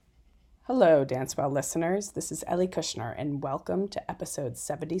Hello, Dancewell listeners. This is Ellie Kushner, and welcome to episode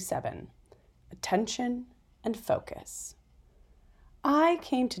 77, Attention and Focus. I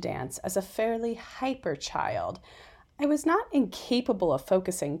came to dance as a fairly hyper child. I was not incapable of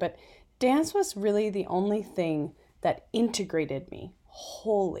focusing, but dance was really the only thing that integrated me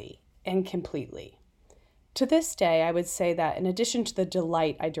wholly and completely. To this day, I would say that in addition to the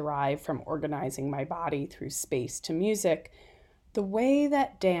delight I derive from organizing my body through space to music, the way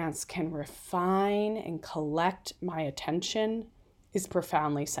that dance can refine and collect my attention is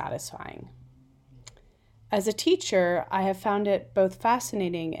profoundly satisfying. As a teacher, I have found it both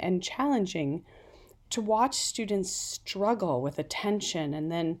fascinating and challenging to watch students struggle with attention and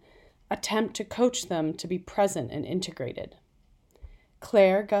then attempt to coach them to be present and integrated.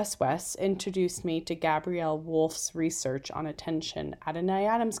 Claire Gus West introduced me to Gabrielle Wolf's research on attention at an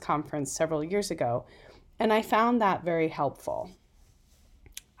IADMS conference several years ago, and I found that very helpful.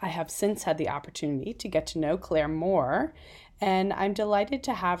 I have since had the opportunity to get to know Claire more, and I'm delighted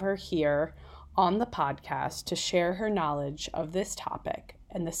to have her here on the podcast to share her knowledge of this topic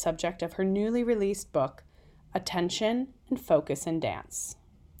and the subject of her newly released book, Attention and Focus in Dance.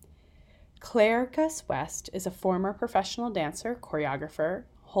 Claire Gus West is a former professional dancer, choreographer,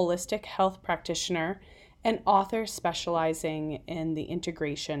 holistic health practitioner, and author specializing in the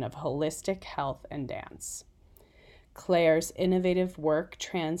integration of holistic health and dance. Claire's innovative work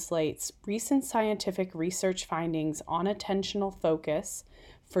translates recent scientific research findings on attentional focus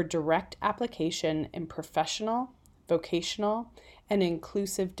for direct application in professional, vocational, and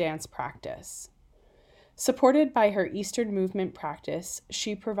inclusive dance practice. Supported by her Eastern movement practice,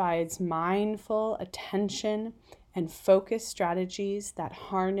 she provides mindful attention and focus strategies that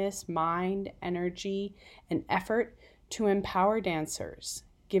harness mind, energy, and effort to empower dancers,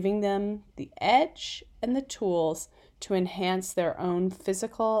 giving them the edge and the tools to enhance their own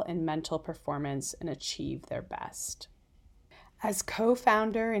physical and mental performance and achieve their best. As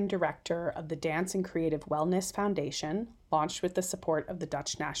co-founder and director of the Dance and Creative Wellness Foundation, launched with the support of the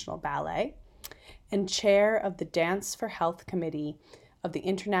Dutch National Ballet, and chair of the Dance for Health Committee of the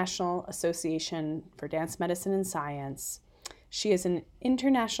International Association for Dance Medicine and Science, she is an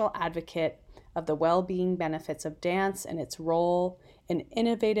international advocate of the well-being benefits of dance and its role in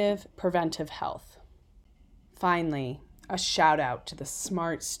innovative preventive health. Finally, a shout out to the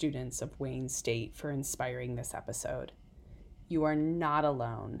smart students of Wayne State for inspiring this episode. You are not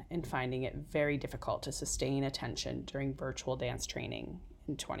alone in finding it very difficult to sustain attention during virtual dance training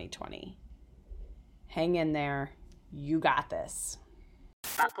in 2020. Hang in there. You got this.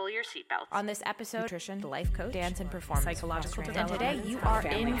 Buckle your seatbelts. On this episode, nutrition, life coach, dance and performance, psychological development, development, and today you are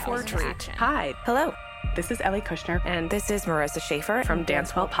family in health for a and treat. action. Hi, Hello, this is Ellie Kushner and this is Marissa Schaefer from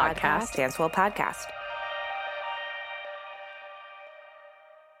Dancewell Podcast. Dancewell Podcast.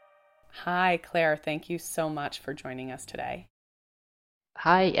 Hi, Claire. Thank you so much for joining us today.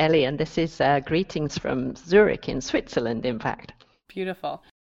 Hi, Ellie, and this is greetings from Zurich in Switzerland, in fact. Beautiful.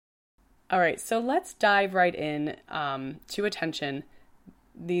 All right, so let's dive right in to attention.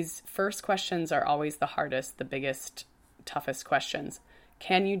 These first questions are always the hardest, the biggest, toughest questions.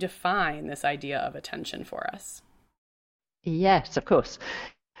 Can you define this idea of attention for us? Yes, of course.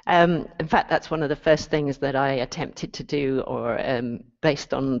 In fact, that's one of the first things that I attempted to do, or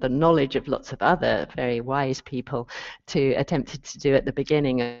based on the knowledge of lots of other very wise people, attempted to do at the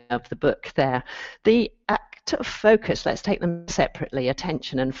beginning of the book there. The act of focus, let's take them separately,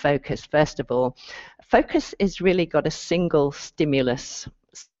 attention and focus. First of all, focus is really got a single stimulus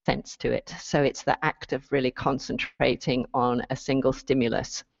sense to it. So it's the act of really concentrating on a single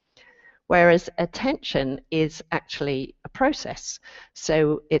stimulus. Whereas attention is actually a process.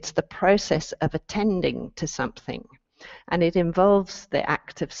 So it's the process of attending to something. And it involves the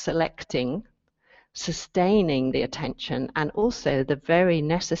act of selecting, sustaining the attention, and also the very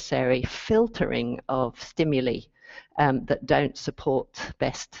necessary filtering of stimuli that don't support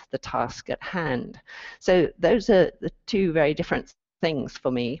best the task at hand. So those are the two very different things for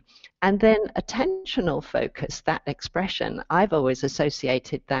me. And then attentional focus, that expression, I've always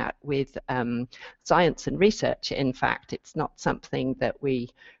associated that with science and research. In fact, it's not something that we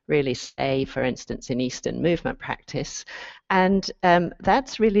really say, for instance, in Eastern movement practice. And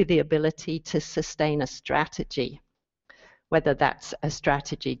that's really the ability to sustain a strategy, whether that's a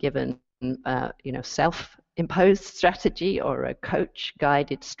strategy given, self-imposed strategy or a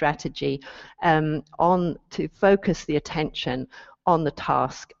coach-guided strategy, on to focus the attention on the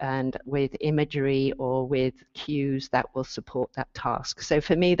task and with imagery or with cues that will support that task. So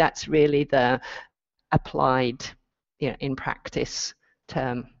for me, that's really the applied, in practice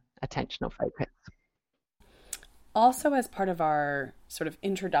term, attentional focus. Also, as part of our sort of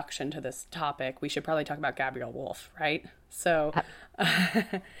introduction to this topic, we should probably talk about Gabrielle Wolf, right? So,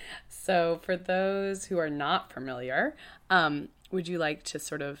 so for those who are not familiar, would you like to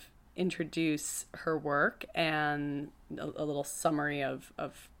sort of introduce her work and a little summary of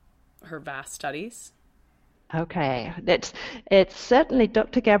her vast studies? Okay, it's certainly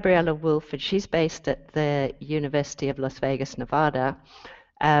Dr. Gabriella Wolf, and she's based at the University of Las Vegas, Nevada,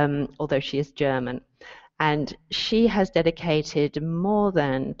 although she is German. And she has dedicated more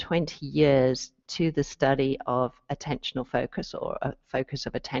than 20 years to the study of attentional focus, or a focus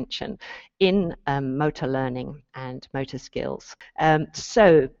of attention, in motor learning and motor skills.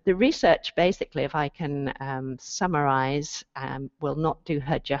 So the research, basically, if I can summarize, will not do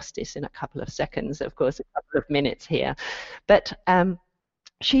her justice in a couple of seconds, of course, a couple of minutes here. But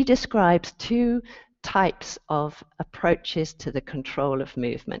she describes two types of approaches to the control of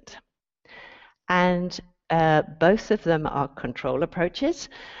movement. And both of them are control approaches,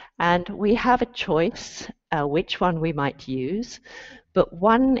 and we have a choice which one we might use, but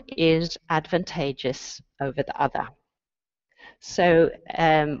one is advantageous over the other. So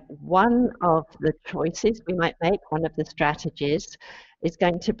one of the choices we might make, one of the strategies, is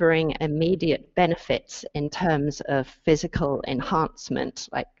going to bring immediate benefits in terms of physical enhancement,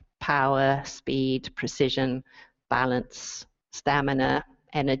 like power, speed, precision, balance, stamina,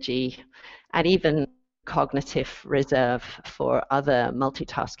 energy, and even cognitive reserve for other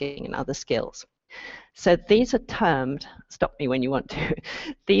multitasking and other skills. So these are termed, stop me when you want to,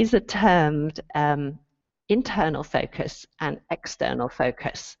 these are termed internal focus and external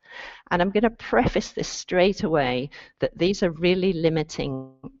focus. And I'm going to preface this straight away that these are really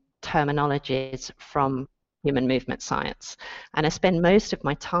limiting terminologies from human movement science. And I spend most of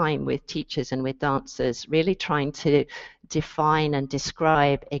my time with teachers and with dancers really trying to define and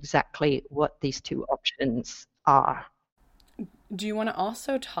describe exactly what these two options are. Do you want to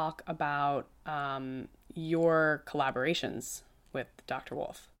also talk about your collaborations with Dr.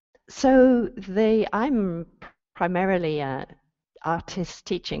 Wolf? So I'm primarily a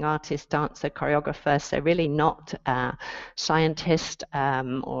teaching artist, dancer, choreographer, so really not a scientist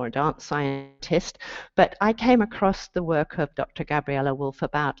or a dance scientist. But I came across the work of Dr. Gabriella Wolf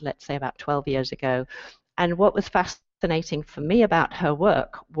let's say about 12 years ago. And what was fascinating for me about her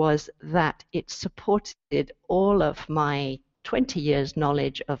work was that it supported all of my 20 years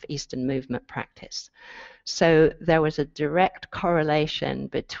knowledge of Eastern movement practice. So there was a direct correlation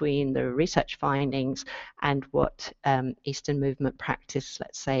between the research findings and what Eastern movement practice,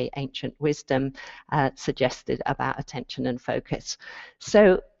 let's say ancient wisdom, suggested about attention and focus.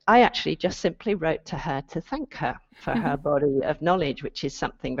 So I actually just simply wrote to her to thank her for her body of knowledge, which is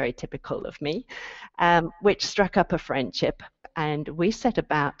something very typical of me, which struck up a friendship. And we set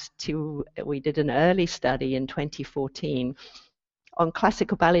about we did an early study in 2014 on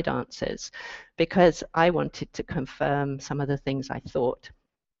classical ballet dancers, because I wanted to confirm some of the things I thought.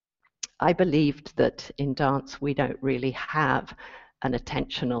 I believed that in dance we don't really have an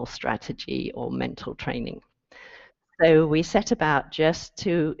attentional strategy or mental training. So we set about just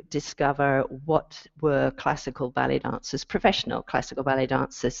to discover what were classical ballet dancers, professional classical ballet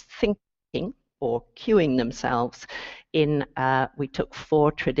dancers, thinking or cueing themselves in. We took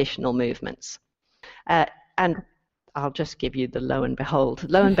 4 traditional movements. And I'll just give you the lo and behold.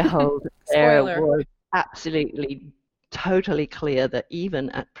 Lo and behold, there was absolutely totally clear that even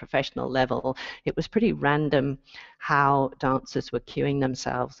at professional level, it was pretty random how dancers were cueing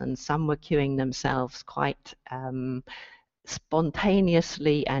themselves, and some were cueing themselves quite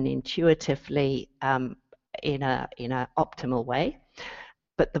spontaneously and intuitively in a optimal way.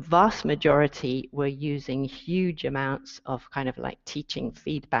 But the vast majority were using huge amounts of kind of like teaching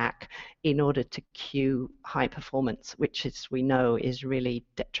feedback in order to cue high performance, which, as we know, is really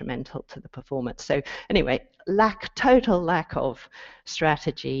detrimental to the performance. So anyway, total lack of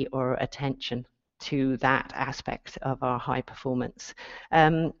strategy or attention to that aspect of our high performance.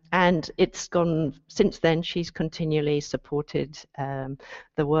 And it's gone since then. She's continually supported the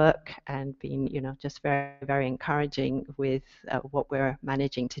work and been, just very, very encouraging with what we're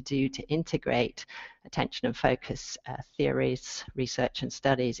managing to do to integrate attention and focus theories, research and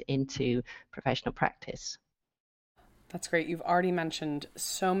studies into professional practice. That's great. You've already mentioned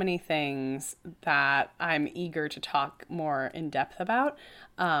so many things that I'm eager to talk more in depth about.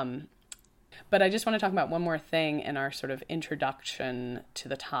 But I just want to talk about one more thing in our sort of introduction to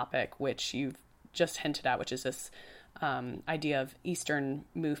the topic, which you've just hinted at, which is this idea of Eastern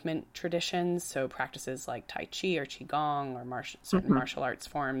movement traditions. So practices like Tai Chi or Qigong or certain martial arts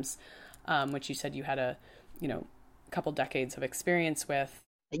forms, which you said you had a couple decades of experience with.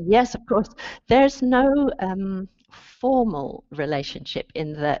 Yes, of course. There's no formal relationship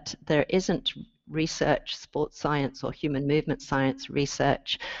in that there isn't research, sports science or human movement science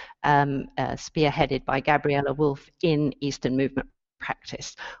research spearheaded by Gabriella Wolf in Eastern movement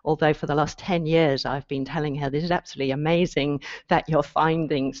practice. Although for the last 10 years I've been telling her this is absolutely amazing that your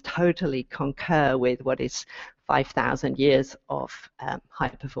findings totally concur with what is 5,000 years of high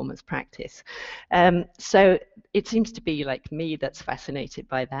performance practice. So it seems to be like me that's fascinated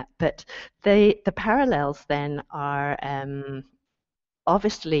by that. But the parallels then are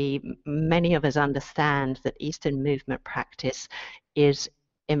obviously many of us understand that Eastern movement practice is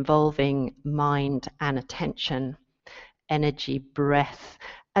involving mind and attention, energy, breath,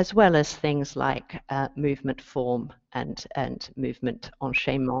 as well as things like movement form and movement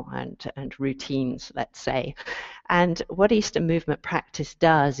enchaînement and routines, let's say. And what Eastern movement practice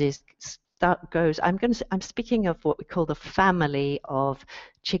does is I'm speaking of what we call the family of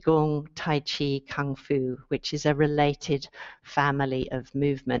Qigong, Tai Chi, Kung Fu, which is a related family of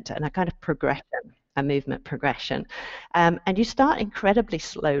movement and a kind of progression, a movement progression. And you start incredibly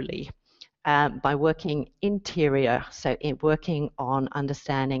slowly. By working interior, so working on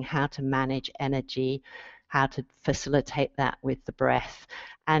understanding how to manage energy, how to facilitate that with the breath,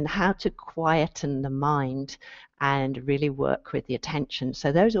 and how to quieten the mind and really work with the attention.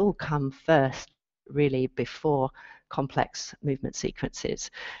 So those all come first, really, before complex movement sequences.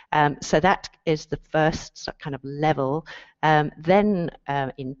 So that is the first kind of level. Then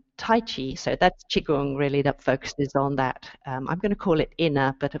in Tai Chi, so that's Qigong really that focuses on that. I'm going to call it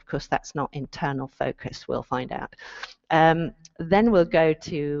inner, but of course that's not internal focus, we'll find out. Then we'll go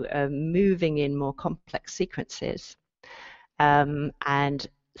to moving in more complex sequences and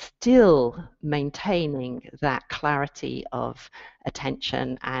still maintaining that clarity of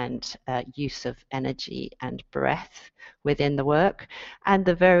attention and use of energy and breath within the work. And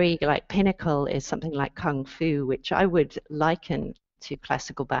the very pinnacle is something like Kung Fu, which I would liken to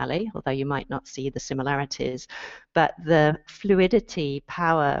classical ballet, although you might not see the similarities, but the fluidity,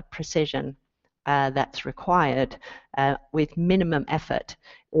 power, precision that's required with minimum effort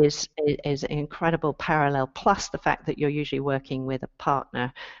is an incredible parallel, plus the fact that you're usually working with a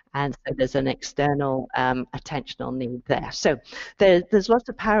partner, and so there's an external attentional need there. So there's lots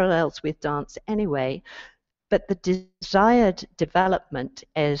of parallels with dance anyway, but the desired development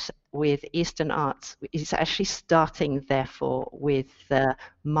is with Eastern arts is actually starting, therefore, with the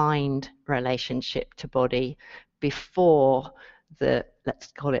mind relationship to body before the,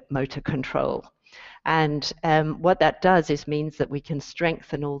 let's call it, motor control. And what that does is means that we can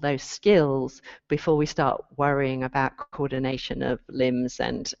strengthen all those skills before we start worrying about coordination of limbs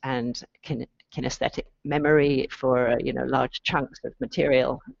and kinesthetic memory for large chunks of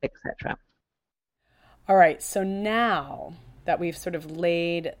material, etc. All right, so now that we've sort of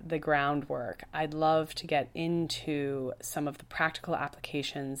laid the groundwork, I'd love to get into some of the practical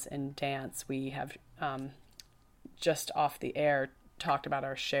applications in dance. We have just off the air talked about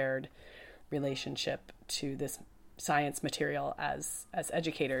our shared relationship to this science material as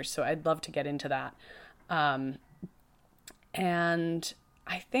educators, so I'd love to get into that. And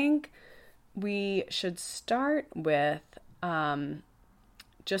I think we should start with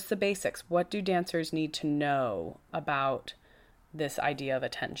just the basics. What do dancers need to know about this idea of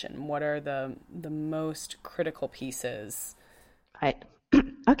attention? What are the most critical pieces? Right.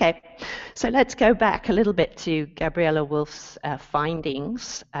 Okay, so let's go back a little bit to Gabriella Wolf's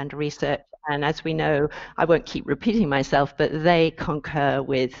findings and research. And as we know, I won't keep repeating myself, but they concur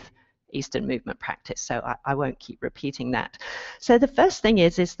with Eastern movement practice, so I won't keep repeating that. So the first thing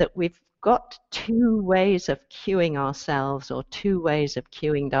is that we've got two ways of cueing ourselves, or two ways of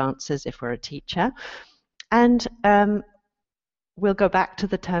cueing dancers if we're a teacher. And we'll go back to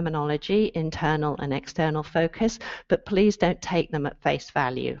the terminology, internal and external focus, but please don't take them at face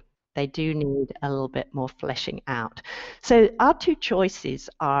value. They do need a little bit more fleshing out. So our two choices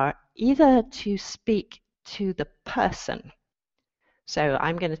are either to speak to the person. So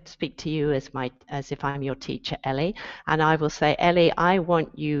I'm going to speak to you as if I'm your teacher, Ellie, and I will say, Ellie, I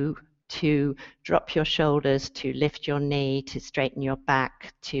want you to drop your shoulders, to lift your knee, to straighten your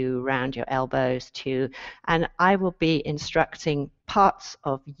back, to round your elbows, and I will be instructing parts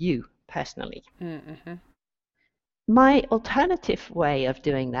of you personally. Mm-hmm. My alternative way of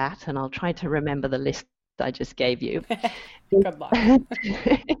doing that, and I'll try to remember the list I just gave you, Good luck.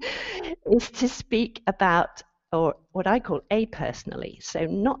 is to speak about, or what I call apersonally. So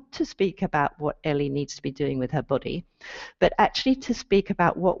not to speak about what Ellie needs to be doing with her body, but actually to speak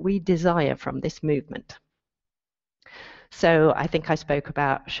about what we desire from this movement. So I think I spoke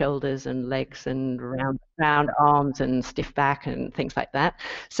about shoulders and legs and round arms and stiff back and things like that.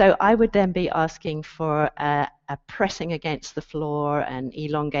 So I would then be asking for a pressing against the floor and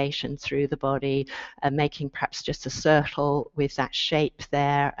elongation through the body, making perhaps just a circle with that shape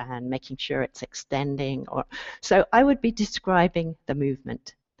there and making sure it's extending. So I would be describing the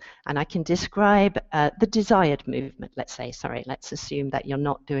movement. And I can describe the desired movement, let's say. Sorry, let's assume that you're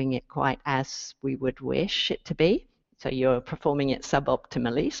not doing it quite as we would wish it to be. So you're performing it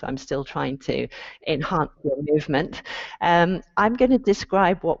suboptimally. So I'm still trying to enhance your movement. I'm going to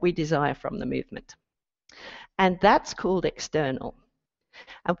describe what we desire from the movement. And that's called external.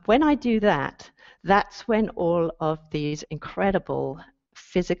 And when I do that, that's when all of these incredible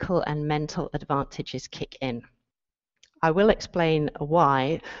physical and mental advantages kick in. I will explain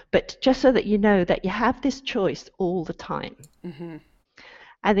why, but just so that you know that you have this choice all the time. Mm-hmm.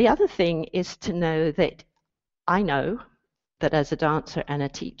 And the other thing is to know that I know that as a dancer and a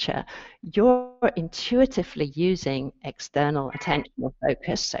teacher, you're intuitively using external attentional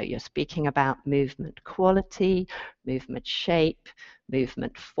focus. So you're speaking about movement quality, movement shape,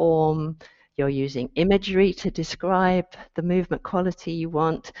 movement form. You're using imagery to describe the movement quality you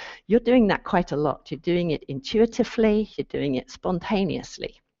want. You're doing that quite a lot. You're doing it intuitively. You're doing it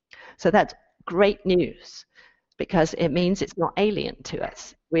spontaneously. So that's great news because it means it's not alien to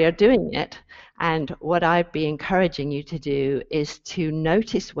us. We are doing it. And what I'd be encouraging you to do is to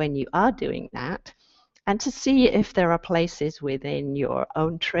notice when you are doing that and to see if there are places within your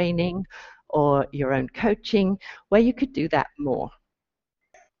own training or your own coaching where you could do that more.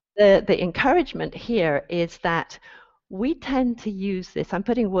 The encouragement here is that we tend to use this. I'm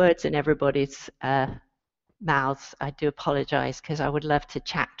putting words in everybody's mouths. I do apologize because I would love to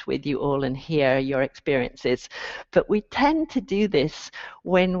chat with you all and hear your experiences. But we tend to do this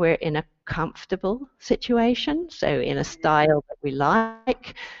when we're in a comfortable situation, so in a style that we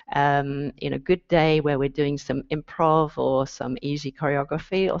like, in a good day where we're doing some improv or some easy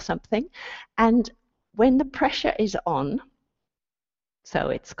choreography or something. And when the pressure is on, so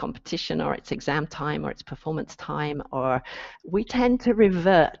it's competition or it's exam time or it's performance time, or we tend to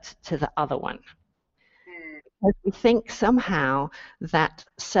revert to the other one. Because we think somehow that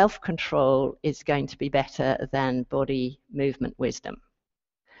self-control is going to be better than body movement wisdom.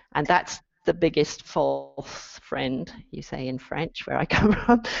 And that's the biggest false friend, you say in French, where I come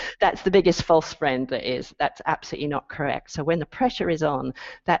from. That's the biggest false friend there is. That's absolutely not correct. So when the pressure is on,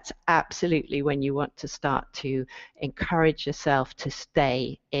 that's absolutely when you want to start to encourage yourself to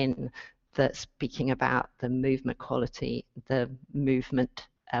stay in the speaking about the movement quality, the movement,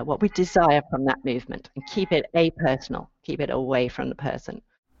 what we desire from that movement, and keep it apersonal, keep it away from the person.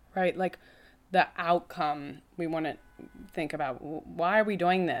 Right, like the outcome we want to think about. Why are we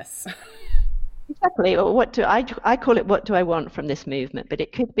doing this? Exactly. Or what do I call it? What do I want from this movement? But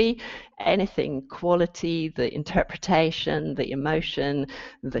it could be anything: quality, the interpretation, the emotion,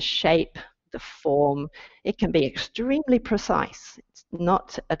 the shape, the form. It can be extremely precise. It's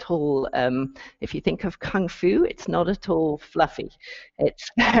not at all. If you think of kung fu, it's not at all fluffy.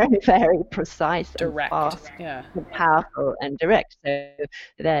 It's very, very precise, direct, and fast, yeah, and powerful and direct. So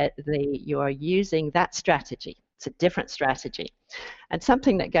that you are using that strategy. It's a different strategy. And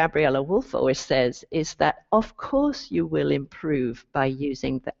something that Gabriella Wolf always says is that, of course, you will improve by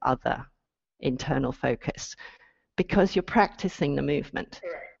using the other internal focus because you're practicing the movement.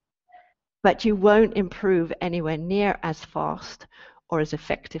 But you won't improve anywhere near as fast or as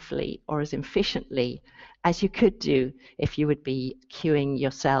effectively or as efficiently as you could do if you would be cueing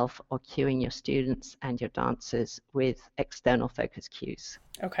yourself or cueing your students and your dancers with external focus cues.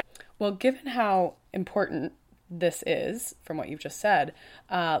 Okay. Well, given how important this is, from what you've just said,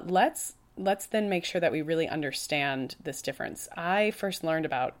 let's then make sure that we really understand this difference. I first learned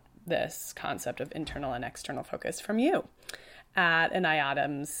about this concept of internal and external focus from you at an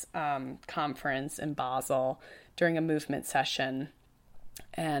IADAMS conference in Basel during a movement session,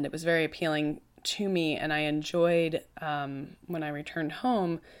 and it was very appealing to me, and I enjoyed when I returned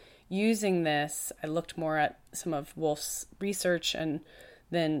home using this. I looked more at some of Wolf's research and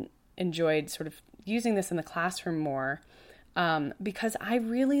then enjoyed sort of using this in the classroom more because I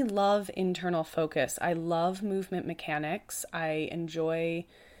really love internal focus. I love movement mechanics. I enjoy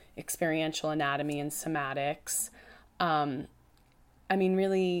experiential anatomy and somatics. I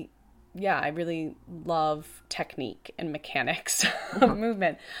really love technique and mechanics of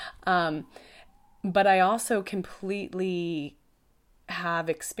movement. But I also completely have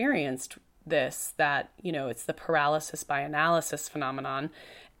experienced this, that, it's the paralysis by analysis phenomenon.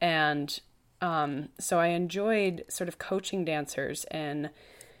 And so I enjoyed sort of coaching dancers and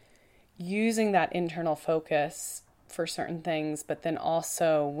using that internal focus for certain things, but then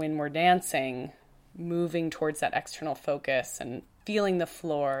also when we're dancing, moving towards that external focus and feeling the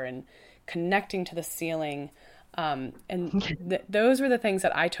floor and connecting to the ceiling. Those were the things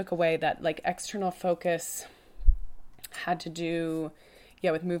that I took away, that like external focus had to do,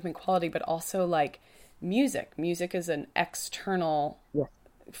 with movement quality, but also like music. Music is an external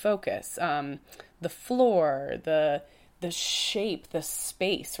focus. The floor, the shape, the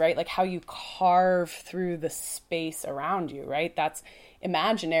space, right? Like how you carve through the space around you, right? That's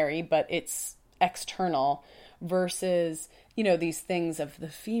imaginary, but it's external versus, these things of the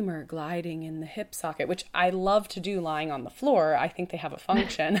femur gliding in the hip socket, which I love to do lying on the floor. I think they have a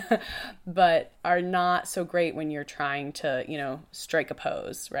function, but are not so great when you're trying to, strike a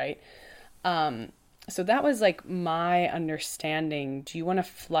pose, right? So that was like my understanding. Do you want to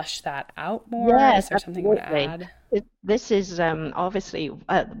flush that out more? Yes, Is there something you want to absolutely. add? This is obviously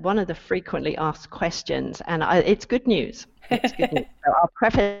one of the frequently asked questions, and it's good news. It's good news. So I'll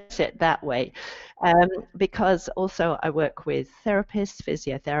preface it that way, because also I work with therapists,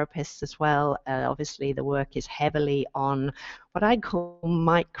 physiotherapists as well. Obviously, the work is heavily on what I call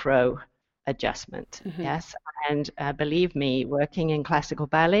micro adjustment. Yes, and believe me, working in classical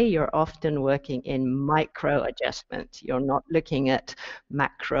ballet, you're often working in micro adjustment. You're not looking at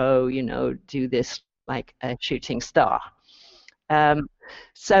macro, do this like a shooting star.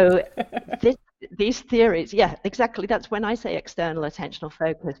 So these theories, exactly. That's when I say external attentional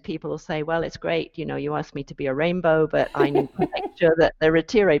focus, people will say, well, it's great, you asked me to be a rainbow, but I need to make sure that the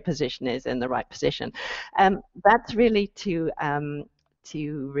retire position is in the right position. That's really to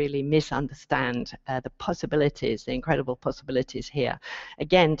really misunderstand the possibilities, the incredible possibilities here.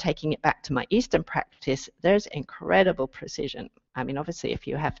 Again, taking it back to my Eastern practice, there's incredible precision. I mean, obviously, if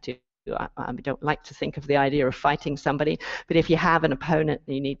you have to, I don't like to think of the idea of fighting somebody, but if you have an opponent,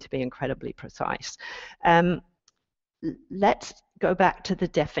 you need to be incredibly precise. Let's go back to the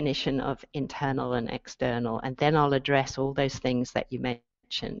definition of internal and external, and then I'll address all those things that you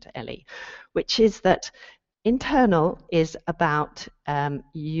mentioned, Ellie, which is that internal is about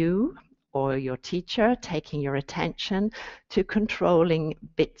you or your teacher taking your attention to controlling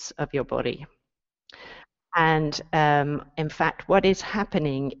bits of your body. And in fact, what is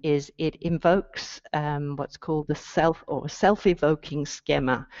happening is it invokes what's called the self-evoking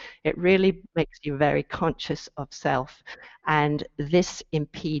schema. It really makes you very conscious of self, and this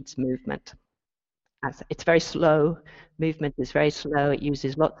impedes movement. It's very slow. Movement is very slow. It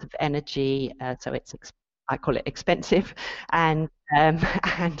uses lots of energy, so I call it expensive, and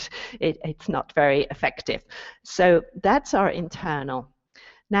it's not very effective. So that's our internal.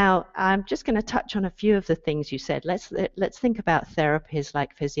 Now, I'm just going to touch on a few of the things you said. Let's think about therapies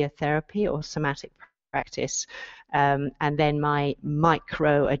like physiotherapy or somatic practice, and then my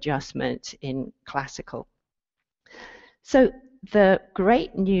micro adjustment in classical. So the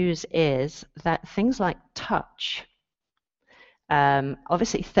great news is that things like touch,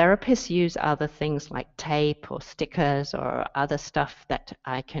 obviously therapists use other things like tape or stickers or other stuff that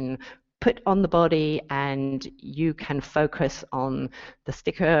I can put on the body, and you can focus on the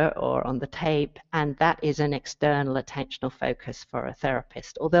sticker or on the tape, and that is an external attentional focus for a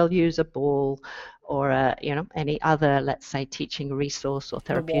therapist. Or they'll use a ball or any other, let's say, teaching resource or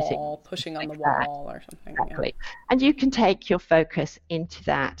therapeutic. The wall, pushing on the wall or something. Exactly. Yeah. And you can take your focus into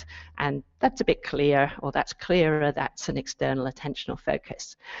that, and that's a bit clear, or that's clearer, that's an external attentional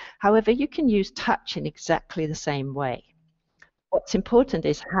focus. However, you can use touch in exactly the same way. What's important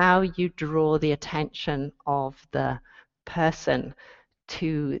is how you draw the attention of the person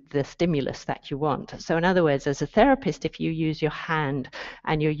to the stimulus that you want. So in other words, as a therapist, if you use your hand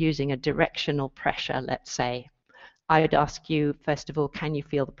and you're using a directional pressure, let's say, I would ask you, first of all, can you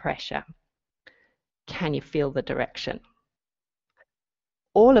feel the pressure? Can you feel the direction?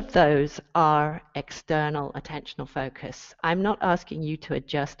 All of those are external attentional focus. I'm not asking you to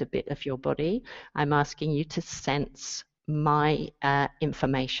adjust a bit of your body. I'm asking you to sense my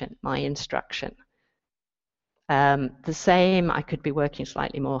information, my instruction. The same, I could be working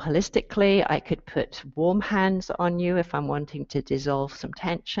slightly more holistically. I could put warm hands on you if I'm wanting to dissolve some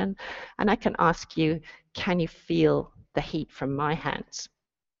tension. And I can ask you, can you feel the heat from my hands?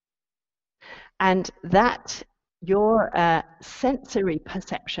 And that, your sensory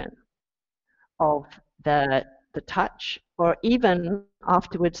perception of the touch, or even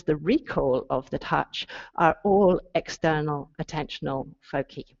afterwards the recall of the touch, are all external attentional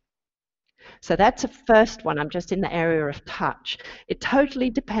foci. So that's a first one. I'm just in the area of touch. It totally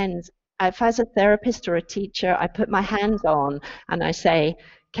depends. If as a therapist or a teacher, I put my hands on and I say,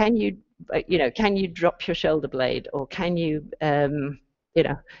 can you drop your shoulder blade, or can you, can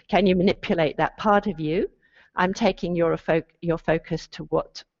you manipulate that part of you? I'm taking your focus to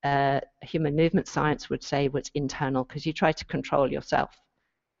what human movement science would say was internal, because you try to control yourself.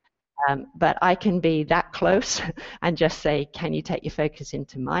 But I can be that close and just say, can you take your focus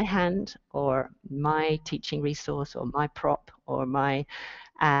into my hand or my teaching resource or my prop or my,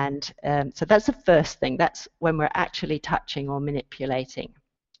 and so that's the first thing. That's when we're actually touching or manipulating.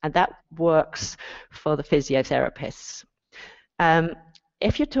 And that works for the physiotherapists.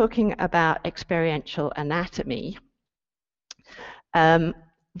 If you're talking about experiential anatomy,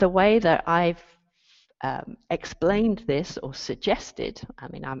 the way that I've explained this or suggested, I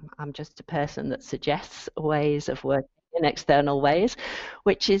mean, I'm just a person that suggests ways of working in external ways,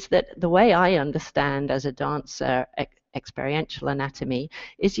 which is that the way I understand as a dancer experiential anatomy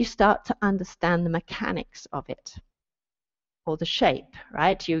is you start to understand the mechanics of it, or the shape,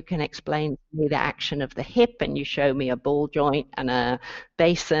 right? You can explain to me the action of the hip, and you show me a ball joint and a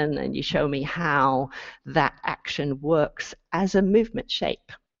basin, and you show me how that action works as a movement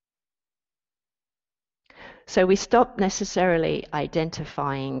shape. So we stop necessarily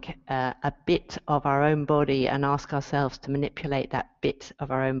identifying a bit of our own body and ask ourselves to manipulate that bit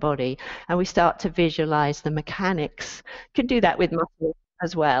of our own body, and we start to visualize the mechanics. You can do that with muscles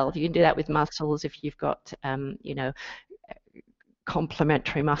as well. You can do that with muscles if you've got, you know,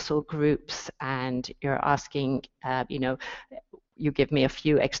 complementary muscle groups, and you're asking, you know, you give me a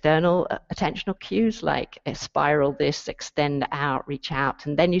few external attentional cues like spiral this, extend out, reach out,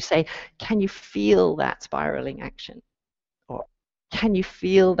 and then you say, can you feel that spiraling action? Or can you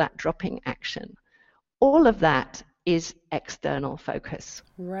feel that dropping action? All of that is external focus.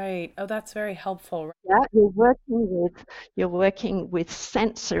 Right. Oh, that's very helpful. Yeah, you're working with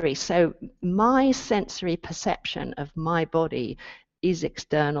sensory. So my sensory perception of my body is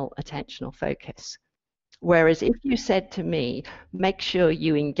external attentional focus. Whereas if you said to me, make sure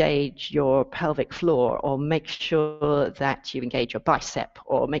you engage your pelvic floor, or make sure that you engage your bicep,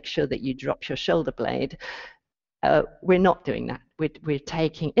 or make sure that you drop your shoulder blade, we're not doing that. We're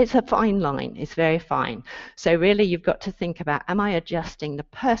taking, it's a fine line, it's very fine. So really you've got to think about, am I adjusting the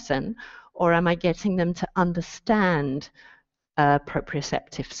person, or am I getting them to understand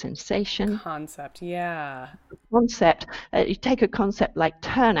proprioceptive sensation? Concept, yeah. Concept, you take a concept like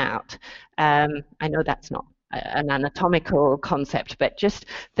turnout. I know that's not an anatomical concept, but just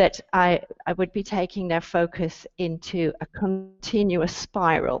that I would be taking their focus into a continuous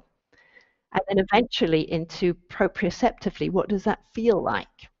spiral, and then eventually into proprioceptively, what does that feel like?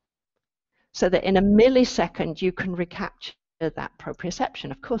 So that in a millisecond you can recapture that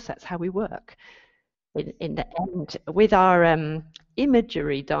proprioception. Of course, that's how we work. In the end, with our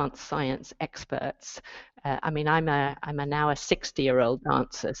imagery dance science experts, I mean, I'm now a 60-year-old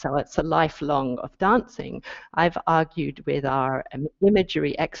dancer, so it's a lifelong of dancing. I've argued with our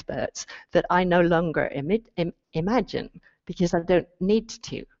imagery experts that I no longer imagine, because I don't need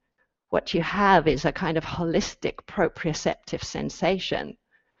to. What you have is a kind of holistic proprioceptive sensation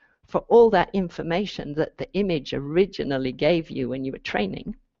for all that information that the image originally gave you when you were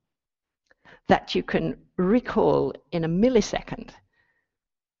training, that you can recall in a millisecond.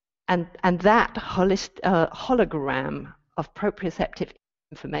 And that hologram of proprioceptive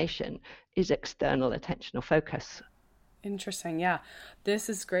information is external attentional focus. Interesting. Yeah, this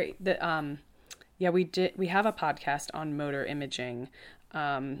is great. That yeah, we have a podcast on motor imaging,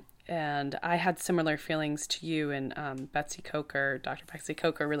 and I had similar feelings to you, and Betsy Coker, Dr. Betsy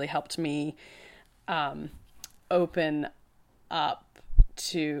Coker, really helped me open up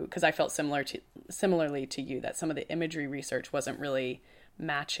to, because I felt similarly to you, that some of the imagery research wasn't really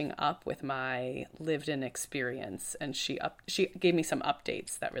matching up with my lived-in experience, and she gave me some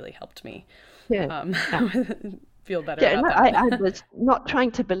updates that really helped me feel better about that. I was not trying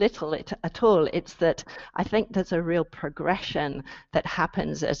to belittle it at all. It's that I think there's a real progression that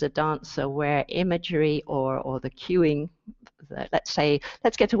happens as a dancer where imagery or the cueing,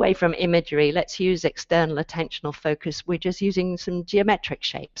 let's get away from imagery, let's use external attentional focus. We're just using some geometric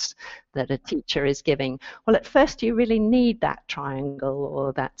shapes that a teacher is giving. Well, at first you really need that triangle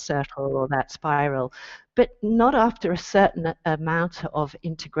or that circle or that spiral, but not after a certain amount of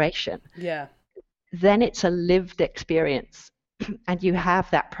integration. Yeah. Then it's a lived experience, and you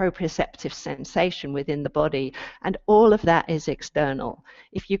have that proprioceptive sensation within the body, and all of that is external.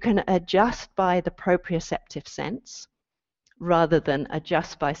 If you can adjust by the proprioceptive sense, rather than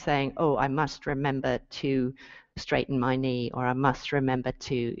adjust by saying, oh, I must remember to straighten my knee, or I must remember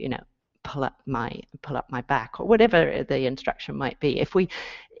to, you know, pull up my back, or whatever the instruction might be. If we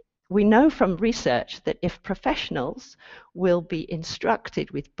know from research that if professionals will be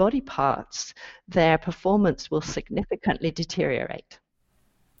instructed with body parts, their performance will significantly deteriorate.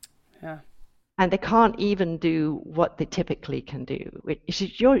 Yeah. and they can't even do what they typically can do, which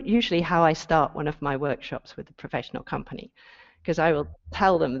is usually how I start one of my workshops with a professional company, because I will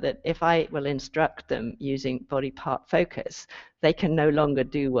tell them that if I will instruct them using body part focus, they can no longer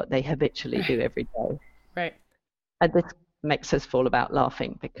do what they habitually do every day. Right. And this makes us fall about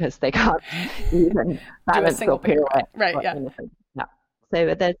laughing because they can't even balance single or pirouette. Right, or yeah. anything. Yeah.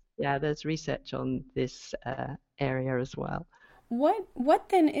 So there's research on this area as well. What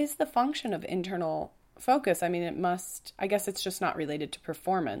then is the function of internal focus? I mean, I guess it's just not related to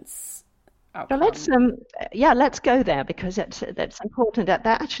performance outcome. So let's go there, because that's important. That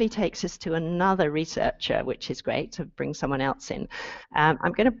actually takes us to another researcher, which is great to bring someone else in.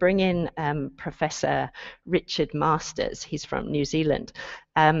 I'm going to bring in Professor Richard Masters. He's from New Zealand.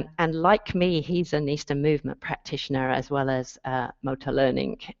 And like me, he's an Eastern movement practitioner as well as a motor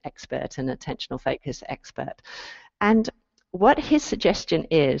learning expert and attentional focus expert. And what his suggestion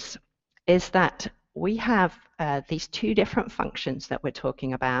is that we have these two different functions that we're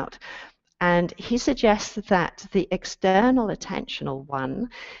talking about. And he suggests that the external attentional one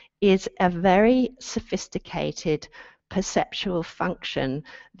is a very sophisticated perceptual function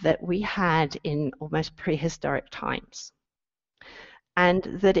that we had in almost prehistoric times, and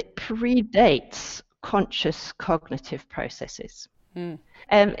that it predates conscious cognitive processes.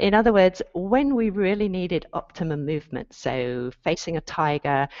 In other words, when we really needed optimum movement, so facing a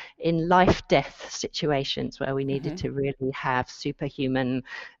tiger in life-death situations where we needed to really have superhuman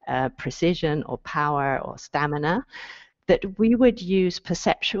precision or power or stamina, that we would use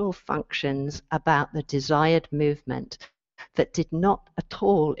perceptual functions about the desired movement that did not at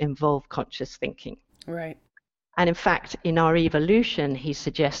all involve conscious thinking. Right. And in fact, in our evolution, he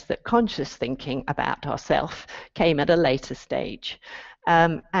suggests that conscious thinking about ourselves came at a later stage.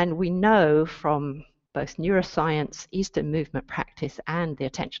 And we know from both neuroscience, Eastern movement practice, and the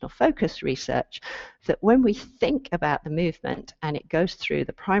attentional focus research that when we think about the movement and it goes through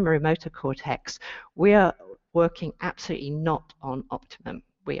the primary motor cortex, we are working absolutely not on optimum.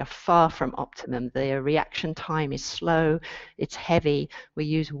 We are far from optimum. The reaction time is slow, it's heavy, we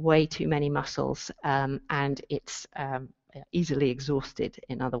use way too many muscles, and it's easily exhausted,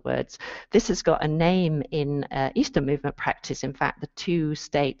 in other words. This has got a name in Eastern movement practice. In fact, the two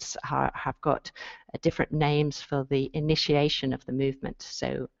states have got different names for the initiation of the movement.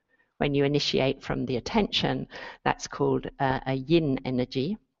 So when you initiate from the attention, that's called a yin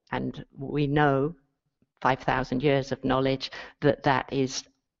energy, and we know 5,000 years of knowledge that is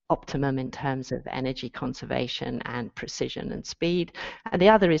optimum in terms of energy conservation and precision and speed. And the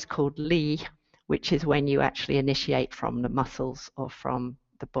other is called Li, which is when you actually initiate from the muscles or from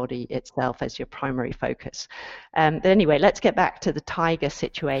the body itself as your primary focus. But anyway, let's get back to the tiger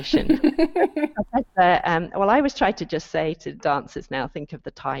situation. Well, I always try to just say to dancers now, think of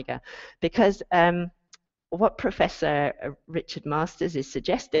the tiger, because what Professor Richard Masters is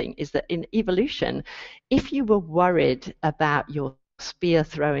suggesting is that in evolution, if you were worried about your spear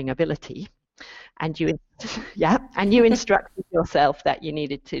throwing ability and you instructed yourself that you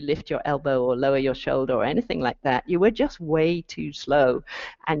needed to lift your elbow or lower your shoulder or anything like that, you were just way too slow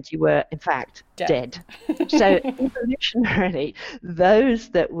and you were in fact dead. So evolutionarily, those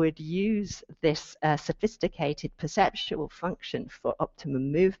that would use this sophisticated perceptual function for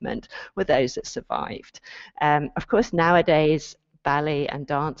optimum movement were those that survived. Of course, nowadays ballet and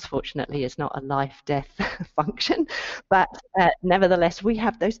dance, fortunately, is not a life-death function, but nevertheless, we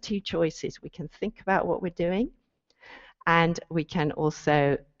have those two choices. We can think about what we're doing, and we can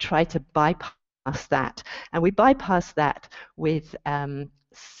also try to bypass that. And we bypass that with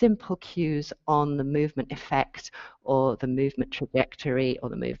simple cues on the movement effect or the movement trajectory or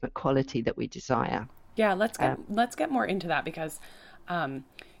the movement quality that we desire. Yeah, let's get more into that, because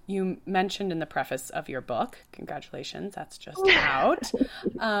you mentioned in the preface of your book, congratulations, that's just out.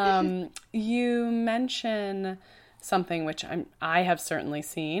 You mention something which I have certainly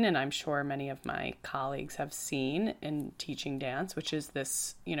seen, and I'm sure many of my colleagues have seen in teaching dance, which is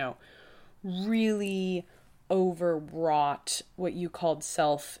this, really overwrought, what you called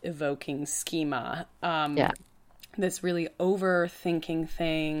self-evoking schema. This really overthinking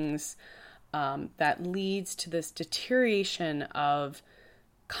things that leads to this deterioration of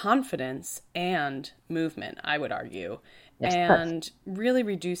confidence and movement, I would argue, and really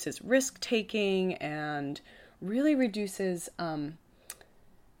reduces risk-taking and really reduces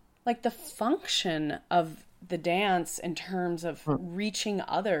like the function of the dance in terms of reaching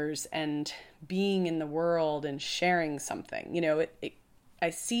others and being in the world and sharing something.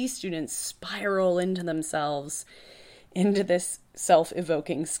 I see students spiral into themselves into this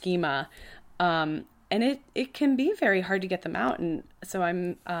self-evoking schema, and it can be very hard to get them out. And so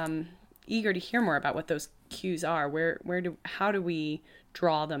I'm eager to hear more about what those cues are. How do we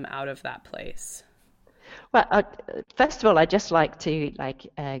draw them out of that place? Well, first of all, I'd just like to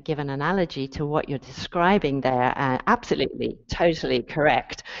give an analogy to what you're describing there. Absolutely, totally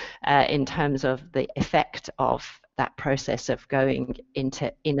correct in terms of the effect of that process of going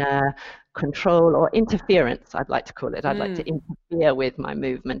into inner control or interference, I'd like to call it. I'd like to interfere with my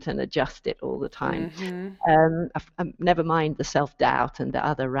movement and adjust it all the time. Never mind the self-doubt and the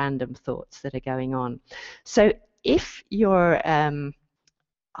other random thoughts that are going on. So if your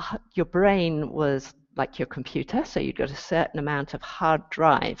brain was like your computer, so you've got a certain amount of hard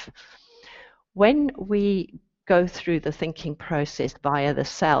drive. When we go through the thinking process via the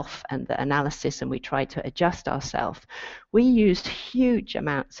self and the analysis, and we try to adjust ourselves, we used huge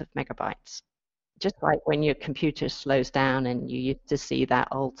amounts of megabytes. Just like when your computer slows down and you used to see that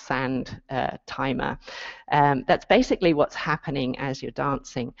old sand timer. That's basically what's happening as you're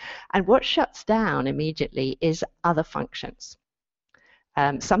dancing. And what shuts down immediately is other functions.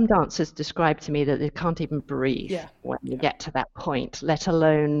 Some dancers describe to me that they can't even breathe when you get to that point, let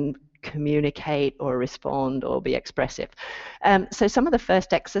alone communicate or respond or be expressive. So some of the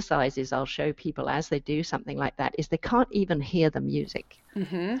first exercises I'll show people as they do something like that is they can't even hear the music.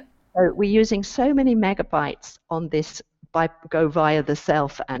 So we're using so many megabytes on this go via the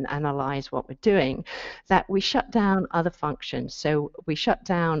self and analyze what we're doing, that we shut down other functions. So we shut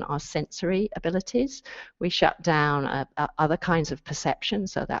down our sensory abilities, we shut down other kinds of perception,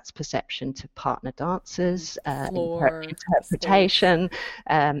 so that's perception to partner dancers, interpretation,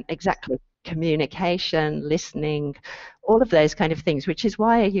 exactly, communication, listening, all of those kind of things, which is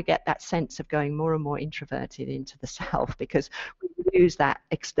why you get that sense of going more and more introverted into the self, because we use that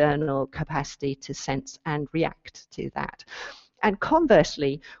external capacity to sense and react to that. And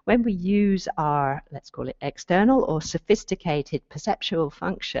conversely, when we use our, let's call it external or sophisticated perceptual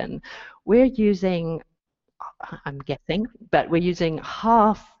function, we're using, I'm guessing, but we're using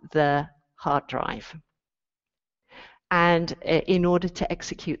half the hard drive, and in order to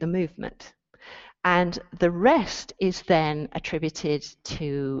execute the movement. And the rest is then attributed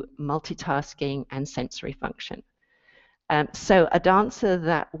to multitasking and sensory function. So a dancer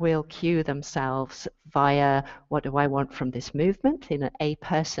that will cue themselves via what do I want from this movement in an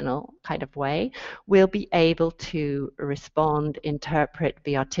apersonal kind of way will be able to respond, interpret,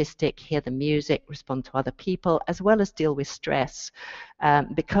 be artistic, hear the music, respond to other people, as well as deal with stress,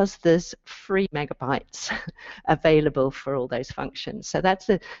 because there's free megabytes available for all those functions. So that's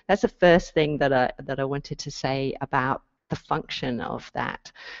the first thing that I wanted to say about the function of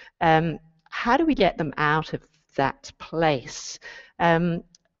that. How do we get them out of that place?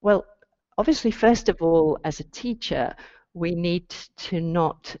 Well, obviously, first of all, as a teacher, we need to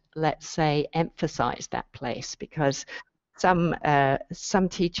not, let's say, emphasize that place, because some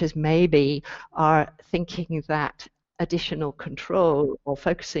teachers maybe are thinking that additional control or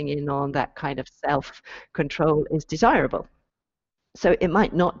focusing in on that kind of self-control is desirable. So it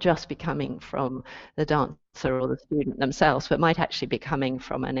might not just be coming from the dancer or the student themselves, but might actually be coming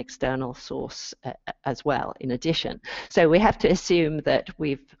from an external source as well, in addition. So we have to assume that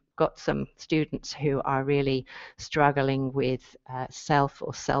we've got some students who are really struggling with self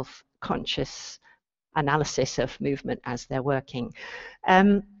or self-conscious analysis of movement as they're working.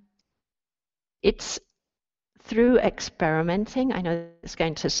 It's through experimenting. I know it's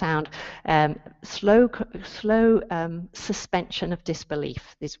going to sound slow suspension of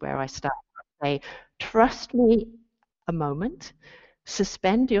disbelief is where I start. Say, trust me a moment,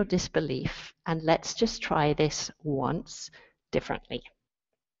 suspend your disbelief, and let's just try this once differently.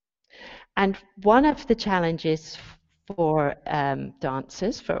 And one of the challenges for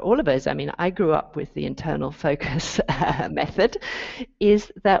dancers, for all of us, I mean, I grew up with the internal focus method,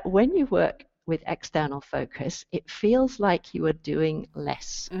 is that when you work with external focus, it feels like you are doing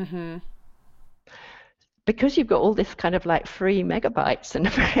less. Because you've got all this kind of like free megabytes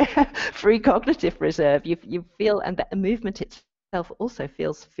and free cognitive reserve, you feel, and the movement itself also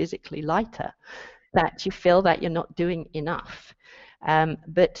feels physically lighter, that you feel that you're not doing enough.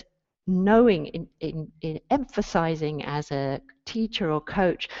 But knowing, in emphasizing as a teacher or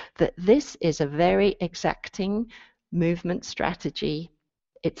coach that this is a very exacting movement strategy,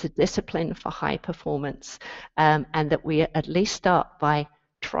 it's a discipline for high performance, and that we at least start by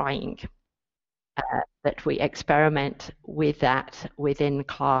trying, that we experiment with that within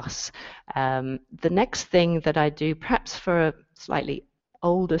class. The next thing that I do, perhaps for a slightly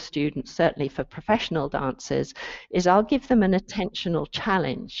older students, certainly for professional dancers, is I'll give them an attentional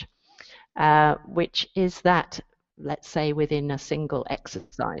challenge, which is that, let's say, within a single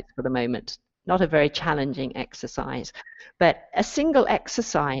exercise for the moment, not a very challenging exercise, but a single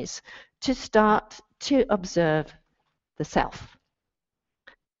exercise to start to observe the self.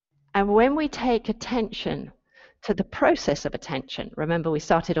 And when we take attention to the process of attention, remember we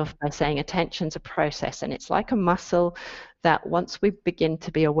started off by saying attention's a process, and it's like a muscle that once we begin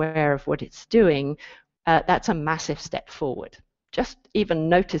to be aware of what it's doing, that's a massive step forward. Just even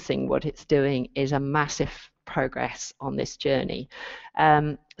noticing what it's doing is a massive progress on this journey.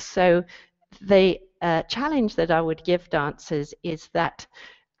 So the challenge that I would give dancers is that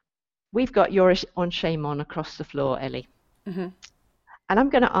we've got your on shame on across the floor, Ellie. Mm-hmm. And I'm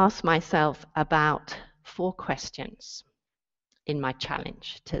going to ask myself about 4 questions in my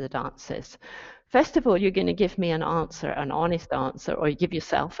challenge to the dancers. First of all, you're going to give me an answer, an honest answer, or you give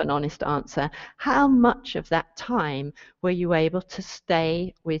yourself an honest answer. How much of that time were you able to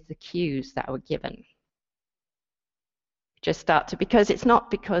stay with the cues that were given? Just start to, because it's not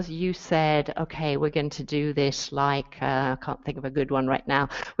because you said, okay, we're going to do this like, I can't think of a good one right now.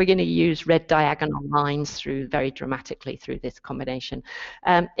 We're going to use red diagonal lines through very dramatically through this combination.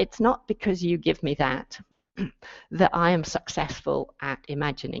 It's not because you give me that I am successful at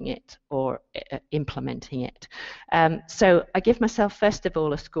imagining it or implementing it. So I give myself, first of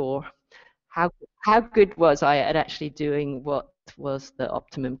all, a score. How good was I at actually doing what was the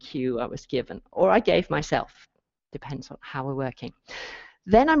optimum cue I was given? Or I gave myself. Depends on how we're working.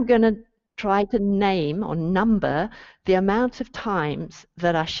 Then I'm going to try to name or number the amount of times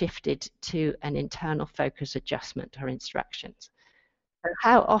that I shifted to an internal focus adjustment or instructions. So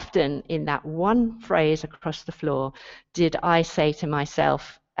how often in that one phrase across the floor did I say to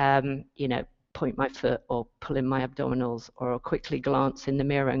myself, point my foot or pull in my abdominals or quickly glance in the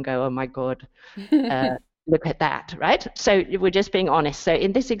mirror and go, oh my God, look at that, right? So we're just being honest. So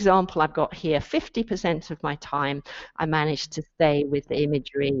in this example I've got here, 50% of my time I managed to stay with the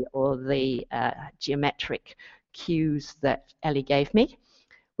imagery or the geometric cues that Ellie gave me,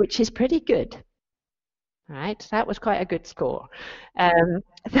 which is pretty good. Right, that was quite a good score.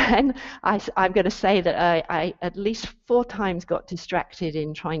 Then I'm going to say that I at least 4 times got distracted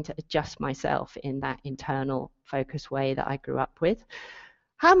in trying to adjust myself in that internal focus way that I grew up with.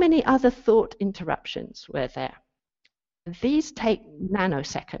 How many other thought interruptions were there? These take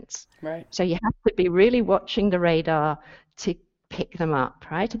nanoseconds. Right. So you have to be really watching the radar to pick them up,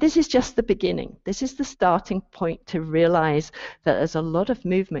 right? This is just the beginning. This is the starting point to realize that there's a lot of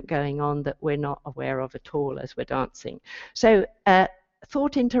movement going on that we're not aware of at all as we're dancing. So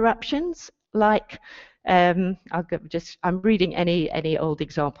thought interruptions, like I'm reading any old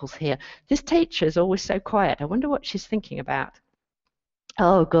examples here. This teacher's always so quiet. I wonder what she's thinking about.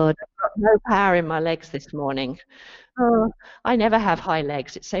 Oh God, I've got no power in my legs this morning. Oh, I never have high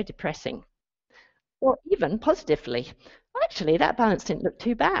legs. It's so depressing. Or even positively, actually, that balance didn't look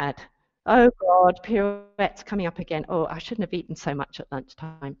too bad. Oh God, pirouettes coming up again. Oh, I shouldn't have eaten so much at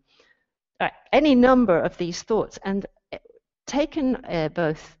lunchtime. All right, any number of these thoughts, and taken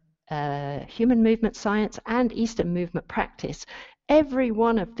both human movement science and Eastern movement practice, every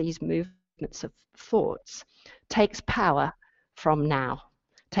one of these movements of thoughts takes power from now,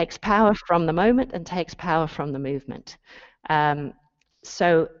 takes power from the moment and takes power from the movement.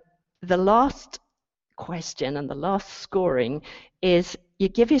 So the last question and the last scoring is you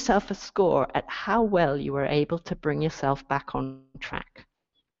give yourself a score at how well you were able to bring yourself back on track.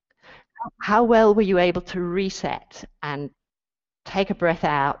 How well were you able to reset and take a breath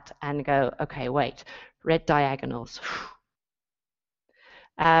out and go, okay, wait, red diagonals.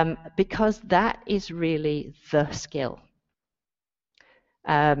 Because that is really the skill.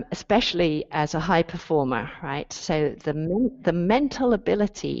 Especially as a high performer, right? So the mental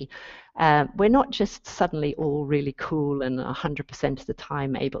ability, we're not just suddenly all really cool and 100% of the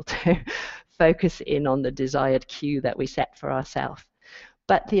time able to focus in on the desired cue that we set for ourselves,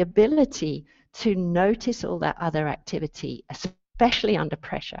 but the ability to notice all that other activity, especially under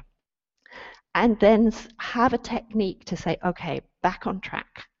pressure, and then have a technique to say, okay, back on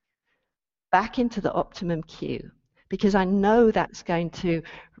track, back into the optimum cue, because I know that's going to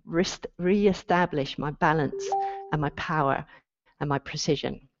re-establish my balance and my power and my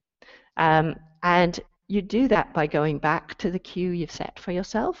precision. And you do that by going back to the cue you've set for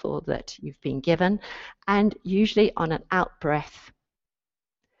yourself or that you've been given, and usually on an out breath,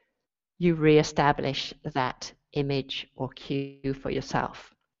 you re-establish that image or cue for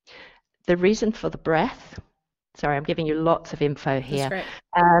yourself. The reason for the breath, sorry, I'm giving you lots of info here. That's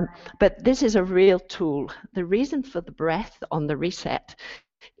great. But this is a real tool. The reason for the breath on the reset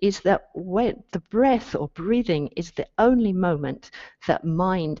is that when the breath or breathing is the only moment that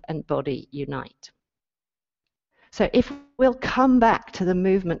mind and body unite. So if we'll come back to the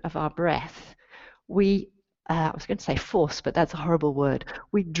movement of our breath, we I was going to say force, but that's a horrible word.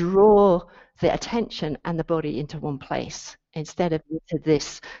 We draw the attention and the body into one place instead of into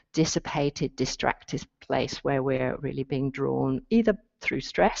this dissipated, distracted place where we're really being drawn either through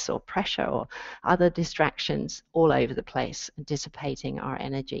stress or pressure or other distractions all over the place and dissipating our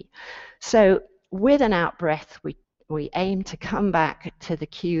energy. So with an out breath, we aim to come back to the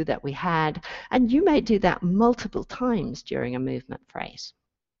cue that we had, and you may do that multiple times during a movement phrase.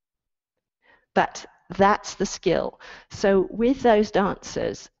 But that's the skill. So with those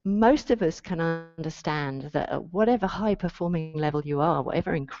dancers, most of us can understand that at whatever high performing level you are,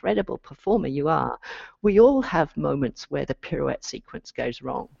 whatever incredible performer you are, we all have moments where the pirouette sequence goes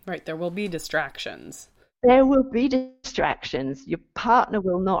wrong. Right, there will be distractions. There will be distractions. Your partner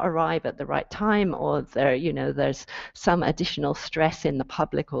will not arrive at the right time, or there's some additional stress in the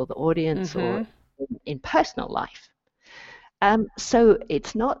public or the audience or in personal life. So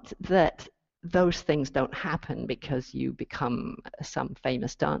it's not that those things don't happen because you become some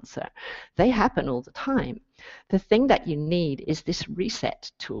famous dancer. They happen all the time. The thing that you need is this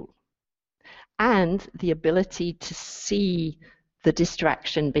reset tool and the ability to see the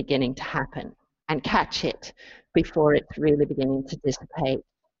distraction beginning to happen and catch it before it's really beginning to dissipate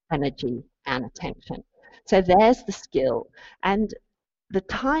energy and attention. So there's the skill. And the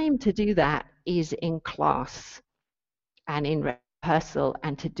time to do that is in class and in rehearsal,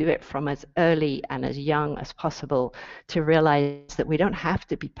 and to do it from as early and as young as possible, to realize that we don't have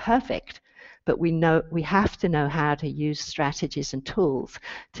to be perfect, but we have to know how to use strategies and tools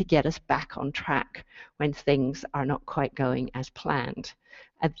to get us back on track when things are not quite going as planned.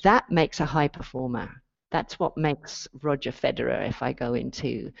 And that makes a high performer. That's what makes Roger Federer, if I go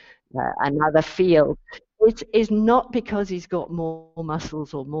into another field. It is not because he's got more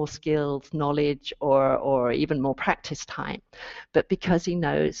muscles or more skills, knowledge, or even more practice time, but because he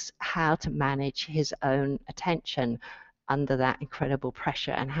knows how to manage his own attention under that incredible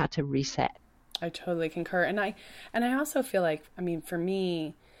pressure and how to reset. I totally concur. And I also feel like, I mean, for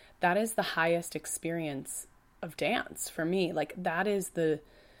me, that is the highest experience of dance for me. Like, that is the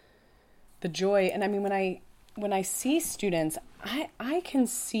joy. And I mean, when I see students, I can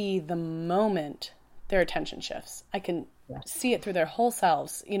see the moment their attention shifts. I can see it through their whole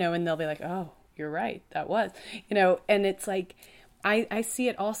selves, and they'll be like, oh, you're right, that was, and it's like, I see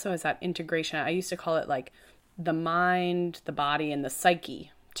it also as that integration. I used to call it like the mind, the body, and the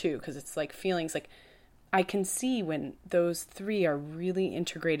psyche too, because it's like feelings. Like, I can see when those three are really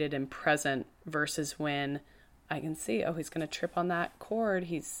integrated and present versus when I can see, oh, he's going to trip on that chord.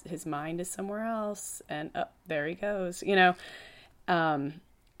 His mind is somewhere else, and there he goes,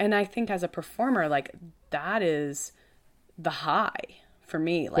 And I think as a performer, like, that is the high for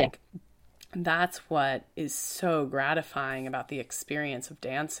me. Like, that's what is so gratifying about the experience of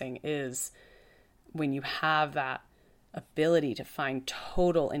dancing, is when you have that ability to find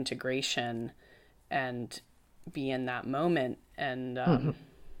total integration and be in that moment. And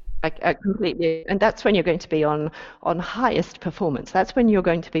I completely, and that's when you're going to be on highest performance. That's when you're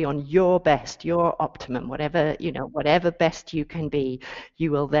going to be on your best, your optimum, whatever best you can be.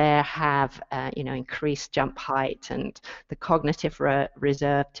 You will there have, increased jump height and the cognitive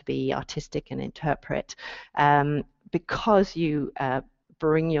reserve to be artistic and interpret, because you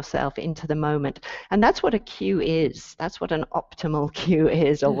bring yourself into the moment. And that's what a cue is. That's what an optimal cue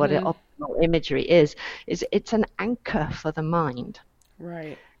is, or what an optimal imagery is it's an anchor for the mind.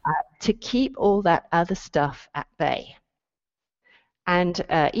 Right. To keep all that other stuff at bay. And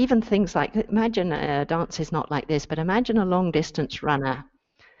even things like, imagine dance is not like this, but imagine a long distance runner,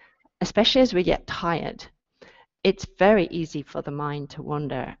 especially as we get tired. It's very easy for the mind to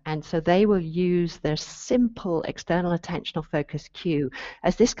wander. And so they will use their simple external attentional focus cue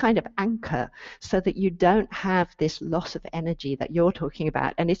as this kind of anchor, so that you don't have this loss of energy that you're talking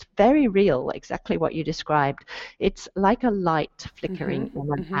about. And it's very real, exactly what you described. It's like a light flickering in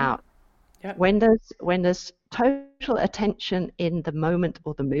and out. Yep. When there's total attention in the moment,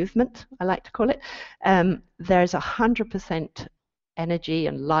 or the movement, I like to call it, there's 100% energy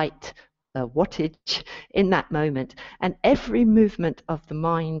and light, wattage in that moment, and every movement of the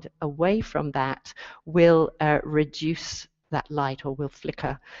mind away from that will reduce that light, or will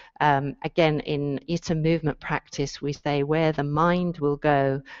flicker. Again, in Ita movement practice, we say where the mind will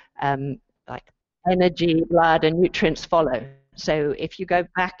go, like energy, blood, and nutrients follow. So if you go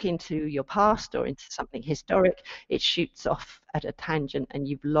back into your past or into something historic, it shoots off at a tangent, and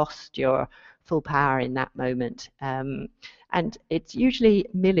you've lost your full power in that moment. And it's usually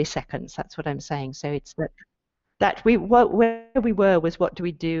milliseconds. That's what I'm saying. So it's that where we were was, what do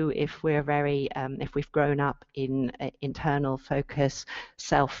we do if we're if we've grown up in internal focus,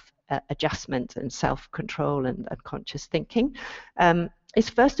 self adjustment and self-control and conscious thinking, is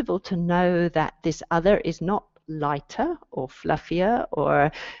first of all to know that this other is not lighter or fluffier,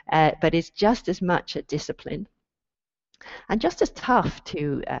 but is just as much a discipline and just as tough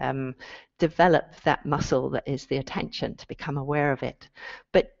to develop that muscle that is the attention, to become aware of it.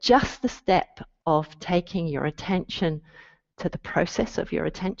 But just the step of taking your attention to the process of your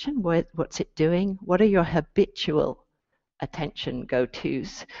attention, what's it doing? What are your habitual attention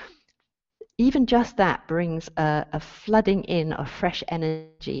go-tos? Even just that brings a flooding in of fresh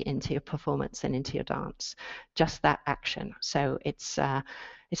energy into your performance and into your dance, just that action. So it's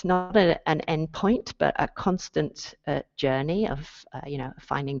not an end point, but a constant journey of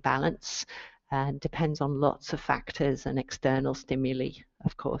finding balance, and depends on lots of factors and external stimuli,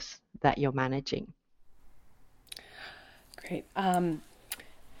 of course, that you're managing. Great. I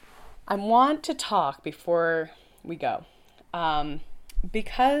want to talk before we go.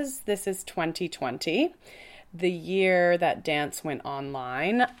 Because this is 2020, the year that dance went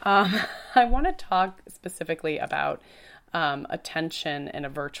online, I want to talk specifically about attention in a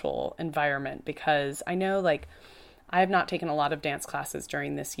virtual environment, because I know I have not taken a lot of dance classes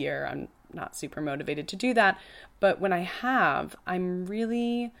during this year. I'm not super motivated to do that. But when I have, I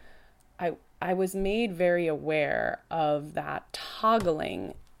was made very aware of that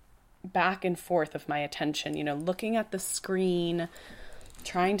toggling back and forth of my attention, looking at the screen,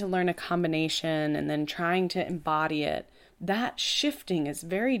 trying to learn a combination and then trying to embody it. That shifting is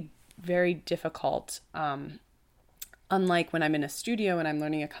very, very difficult. Unlike when I'm in a studio and I'm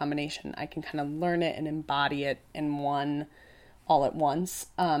learning a combination, I can kind of learn it and embody it in one all at once.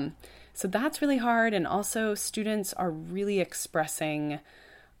 So that's really hard. And also students are really expressing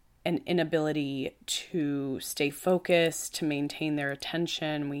an inability to stay focused, to maintain their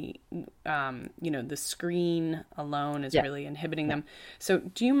attention. The screen alone is really inhibiting them. So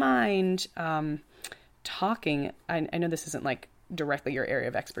do you mind talking? I know this isn't directly your area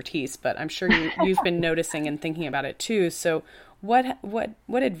of expertise, but I'm sure you've been noticing and thinking about it too. So what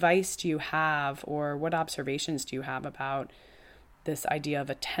advice do you have, or what observations do you have about this idea of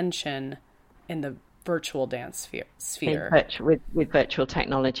attention in the virtual dance sphere? With virtual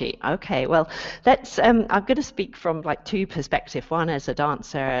technology. Okay, well, I'm going to speak from two perspectives, one as a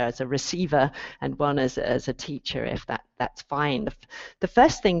dancer, as a receiver, and one as a teacher, if that's fine. The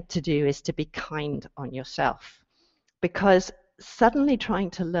first thing to do is to be kind on yourself, because suddenly trying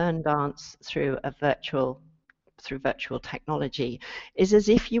to learn dance through virtual technology is as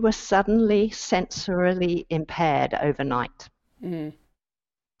if you were suddenly sensorily impaired overnight. Mm-hmm.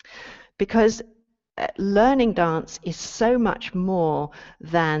 Because learning dance is so much more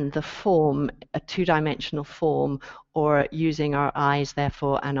than the form, a two-dimensional form, or using our eyes,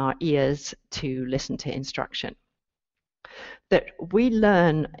 therefore, and our ears to listen to instruction. That we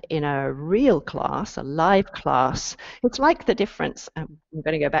learn in a real class, a live class. It's like the difference, I'm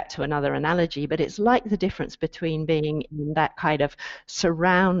going to go back to another analogy, but it's like the difference between being in that kind of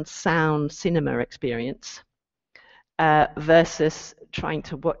surround sound cinema experience versus trying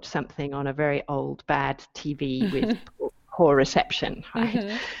to watch something on a very old, bad TV with poor reception,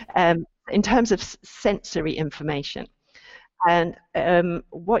 right? Mm-hmm. In terms of sensory information. And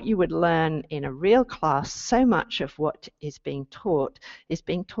what you would learn in a real class, so much of what is being taught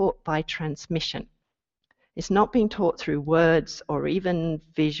by transmission. It's not being taught through words or even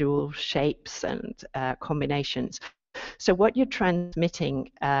visual shapes and combinations. So what you're transmitting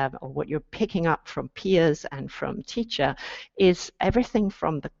or what you're picking up from peers and from teacher is everything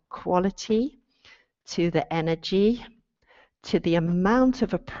from the quality to the energy, to the amount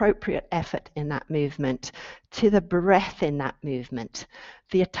of appropriate effort in that movement, to the breath in that movement,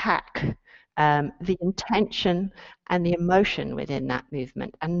 the attack, the intention, and the emotion within that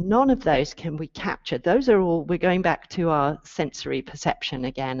movement. And none of those can we capture. Those are all, we're going back to our sensory perception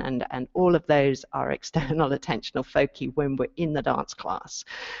again, and all of those are external attentional foci when we're in the dance class.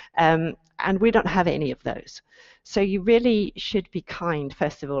 And we don't have any of those. So you really should be kind,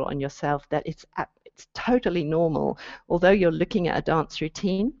 first of all, on yourself, that it's totally normal, although you're looking at a dance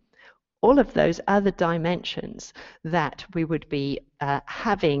routine, all of those other dimensions that we would be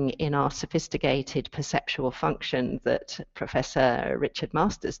having in our sophisticated perceptual function that Professor Richard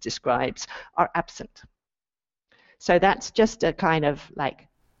Masters describes are absent. So that's just a kind of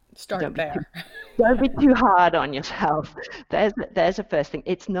start there. Don't be too hard on yourself. There's a first thing.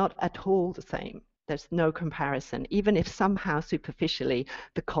 It's not at all the same. There's no comparison, even if somehow superficially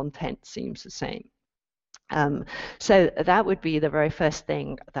the content seems the same. So that would be the very first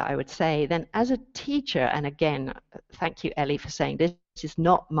thing that I would say. Then as a teacher, and again, thank you, Ellie, for saying this is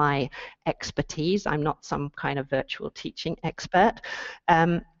not my expertise. I'm not some kind of virtual teaching expert.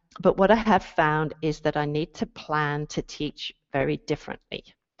 But what I have found is that I need to plan to teach very differently.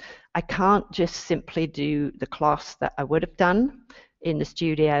 I can't just simply do the class that I would have done in the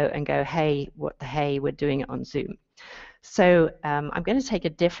studio and go, hey, what the hey, we're doing it on Zoom. So I'm going to take a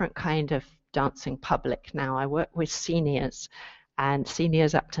different kind of dancing public now. I work with seniors, and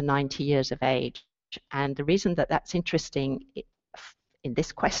seniors up to 90 years of age. And the reason that that's interesting in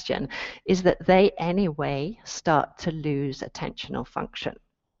this question is that they anyway start to lose attentional function.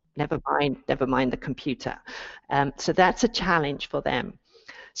 Never mind the computer. So that's a challenge for them.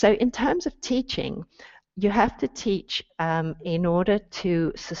 So in terms of teaching, you have to teach in order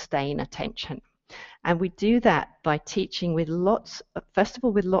to sustain attention. And we do that by teaching with first of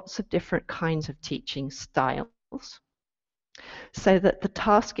all, with lots of different kinds of teaching styles, so that the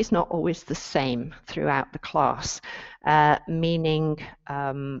task is not always the same throughout the class, meaning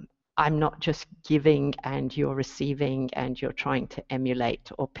I'm not just giving and you're receiving and you're trying to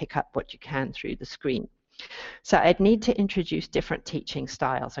emulate or pick up what you can through the screen. So I'd need to introduce different teaching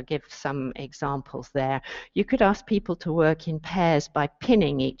styles. I'll give some examples there. You could ask people to work in pairs by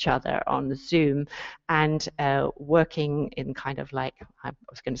pinning each other on Zoom and working in kind of like, I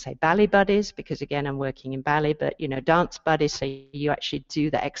was going to say ballet buddies, because again, I'm working in ballet, but dance buddies. So you actually do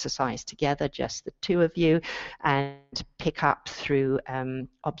the exercise together, just the two of you, and pick up through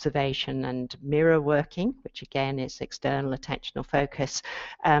observation and mirror working, which again is external attentional focus.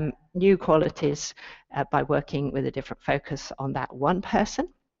 New qualities by working with a different focus on that one person.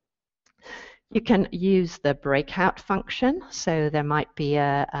 You can use the breakout function, so there might be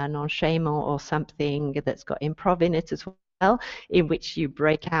an enchaînement or something that's got improv in it as well, in which you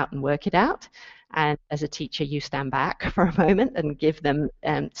break out and work it out. And as a teacher, you stand back for a moment and give them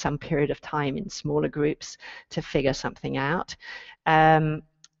some period of time in smaller groups to figure something out.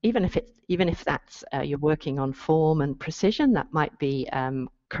 Even if that's you're working on form and precision, that might be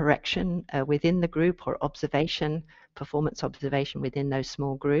correction within the group or observation, performance observation within those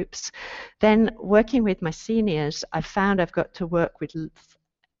small groups. Then working with my seniors, I found I've got to work with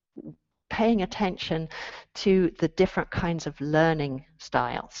paying attention to the different kinds of learning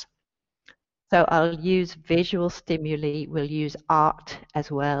styles. So I'll use visual stimuli, we'll use art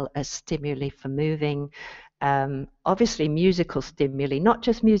as well as stimuli for moving. Obviously musical stimuli, not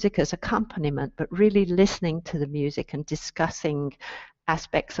just music as accompaniment, but really listening to the music and discussing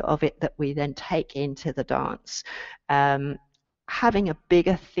aspects of it that we then take into the dance. Having a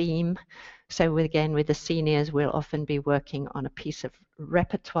bigger theme. So again, with the seniors, we'll often be working on a piece of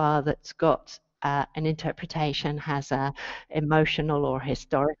repertoire that's got an interpretation, has a emotional or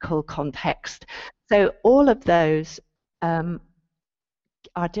historical context. So all of those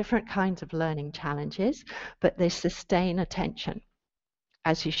are different kinds of learning challenges, but they sustain attention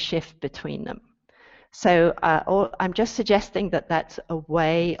as you shift between them. So I'm just suggesting that that's a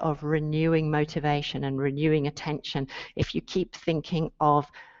way of renewing motivation and renewing attention. If you keep thinking of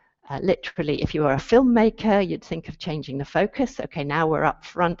literally, if you were a filmmaker, you'd think of changing the focus. Okay, now we're up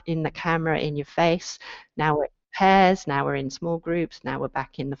front in the camera, in your face. Now we're in pairs, now we're in small groups, now we're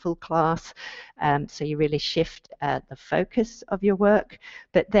back in the full class. So you really shift the focus of your work,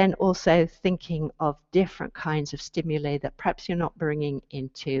 but then also thinking of different kinds of stimuli that perhaps you're not bringing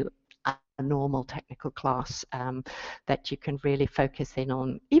into a normal technical class, that you can really focus in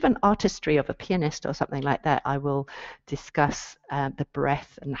on. Even artistry of a pianist or something like that, I will discuss the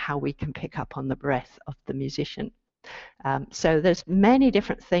breath and how we can pick up on the breath of the musician. So there's many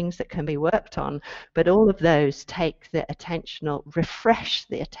different things that can be worked on, but all of those take the refresh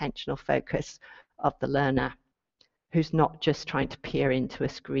the attentional focus of the learner, who's not just trying to peer into a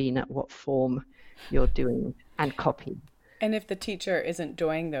screen at what form you're doing and copy. And if the teacher isn't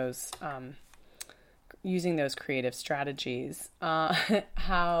doing those, using those creative strategies,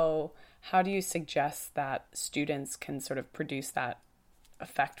 how do you suggest that students can sort of produce that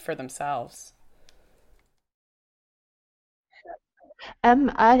effect for themselves?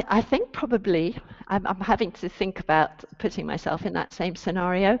 I think probably I'm having to think about putting myself in that same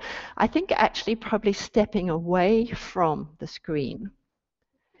scenario. I think actually probably stepping away from the screen,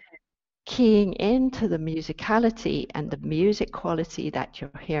 keying into the musicality and the music quality that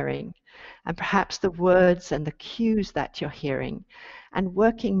you're hearing, and perhaps the words and the cues that you're hearing, and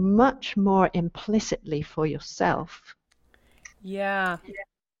working much more implicitly for yourself. Yeah.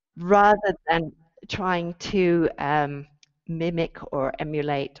 Rather than trying to mimic or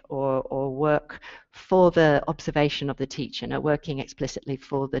emulate or work for the observation of the teacher, working explicitly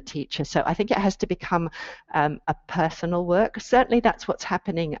for the teacher. So I think it has to become a personal work. Certainly that's what's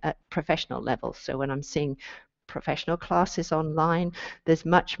happening at professional levels. So when I'm seeing professional classes online, there's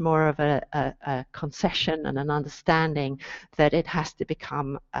much more of a concession and an understanding that it has to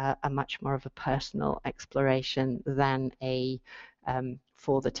become a much more of a personal exploration than a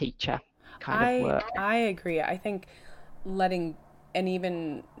for the teacher kind of work. I agree. I think letting, and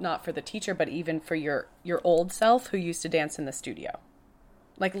even not for the teacher, but even for your old self who used to dance in the studio,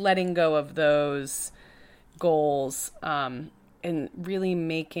 like letting go of those goals, and really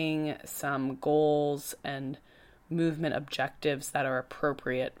making some goals and movement objectives that are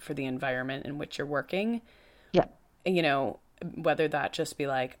appropriate for the environment in which you're working. Yeah. You know, whether that just be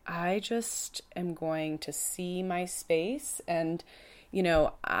like, I just am going to see my space. And, you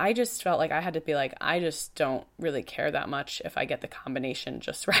know, I just felt like I had to be like, I just don't really care that much if I get the combination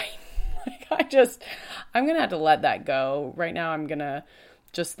just right. Like I'm going to have to let that go. Right now, I'm going to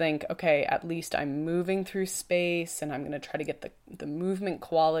just think, okay, at least I'm moving through space, and I'm going to try to get the movement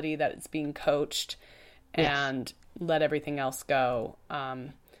quality that it's being coached, and let everything else go.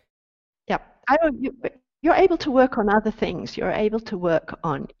 Yeah. You're able to work on other things. You're able to work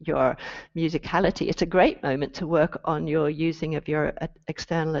on your musicality. It's a great moment to work on your using of your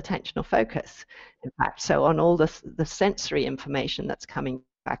external attentional focus, in fact. So on all the sensory information that's coming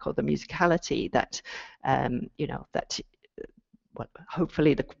back, or the musicality that, you know, that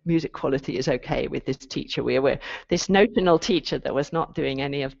hopefully the music quality is okay with this teacher. We were this notional teacher that was not doing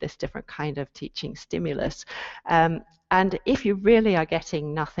any of this different kind of teaching stimulus. And if you really are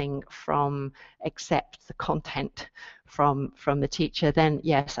getting nothing from except the content from the teacher, then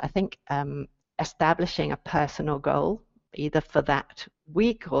yes, I think establishing a personal goal, either for that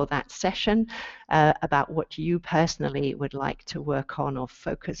week or that session, about what you personally would like to work on or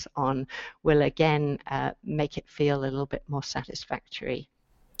focus on, will again make it feel a little bit more satisfactory.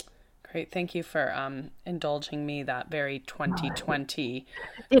 Great. Thank you for indulging me that very 2020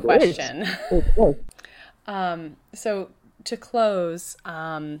 It question. It is. So to close,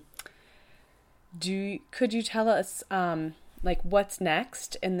 could you tell us like what's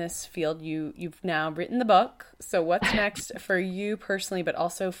next in this field? You've now written the book. So what's next for you personally, but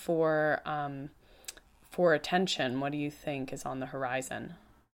also for Attention? What do you think is on the horizon?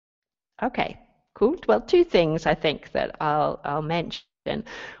 Okay, cool. Well, two things I think that I'll mention,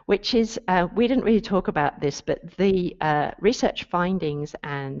 which is we didn't really talk about this, but the research findings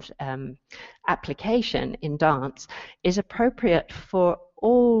and application in dance is appropriate for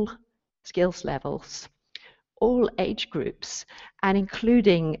all skills levels, all age groups, and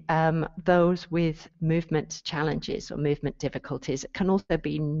including those with movement challenges or movement difficulties. It can also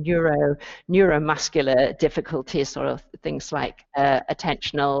be neuromuscular difficulties, or things like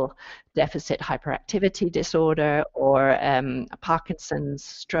attentional deficit hyperactivity disorder, or Parkinson's,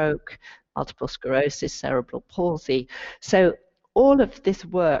 stroke, multiple sclerosis, cerebral palsy. So all of this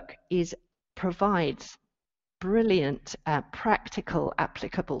work provides brilliant, practical,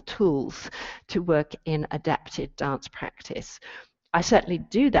 applicable tools to work in adapted dance practice. I certainly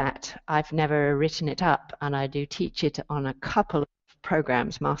do that. I've never written it up, and I do teach it on a couple of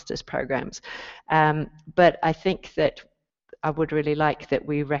programs, master's programs. But I think that I would really like that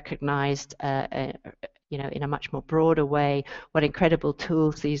we recognized you know, in a much more broader way, what incredible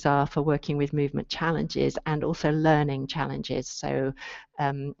tools these are for working with movement challenges and also learning challenges. So,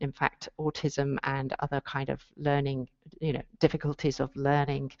 in fact, autism and other kind of learning, you know, difficulties of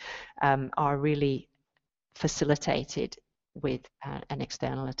learning are really facilitated with an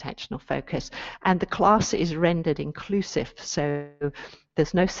external attentional focus. And the class is rendered inclusive, so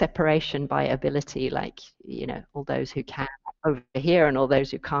there's no separation by ability, like, you know, all those who can over here and all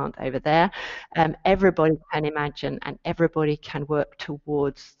those who can't over there. Everybody can imagine, and everybody can work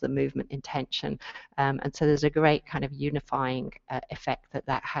towards the movement intention. And so there's a great kind of unifying effect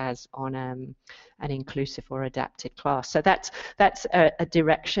that has on an inclusive or adapted class. So that's a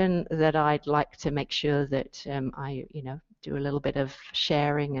direction that I'd like to make sure that I, you know, do a little bit of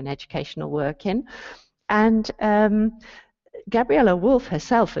sharing and educational work in. And Gabriella Wolf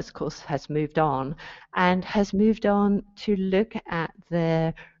herself, of course, has moved on to look at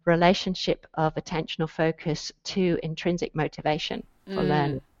the relationship of attentional focus to intrinsic motivation for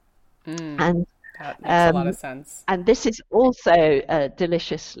learning. And that makes a lot of sense. And this is also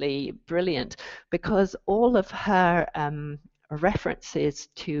deliciously brilliant, because all of her references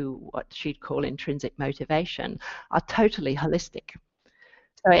to what she'd call intrinsic motivation are totally holistic.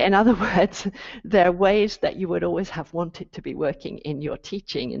 So in other words, there are ways that you would always have wanted to be working in your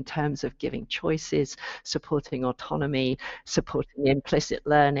teaching in terms of giving choices, supporting autonomy, supporting implicit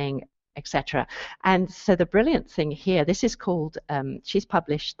learning, etc. And so the brilliant thing here, this is called, she's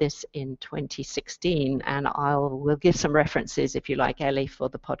published this in 2016, and we'll give some references if you like, Ellie, for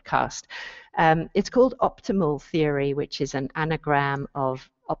the podcast. It's called Optimal Theory, which is an anagram of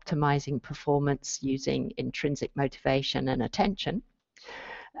optimizing performance using intrinsic motivation and attention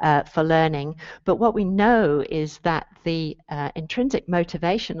for learning. But what we know is that the intrinsic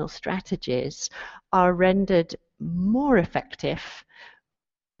motivational strategies are rendered more effective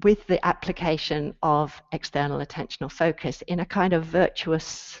with the application of external attentional focus in a kind of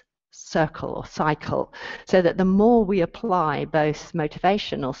virtuous circle or cycle, so that the more we apply both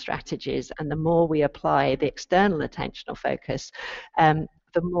motivational strategies and the more we apply the external attentional focus,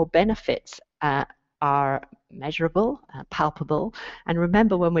 the more benefits are measurable, palpable. And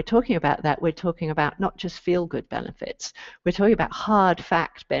remember, when we're talking about that, we're talking about not just feel-good benefits. We're talking about hard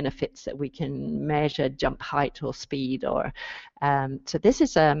fact benefits that we can measure, jump height or speed. So this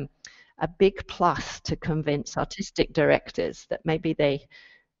is a big plus to convince artistic directors that maybe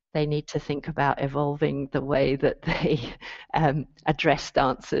they need to think about evolving the way that they address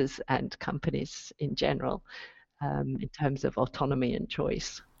dancers and companies in general in terms of autonomy and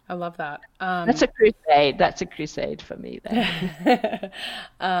choice. I love that. That's a crusade. That's a crusade for me then.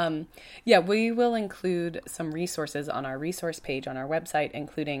 Yeah, we will include some resources on our resource page on our website,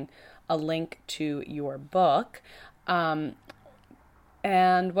 including a link to your book. And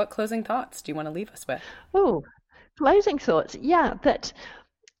what closing thoughts do you want to leave us with? Oh, closing thoughts. Yeah, that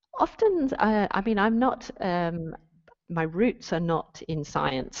often, I mean, I'm not, my roots are not in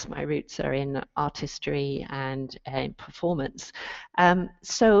science. My roots are in artistry and in performance.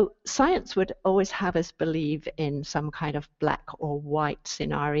 So science would always have us believe in some kind of black or white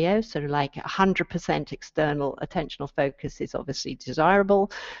scenario. So like 100% external attentional focus is obviously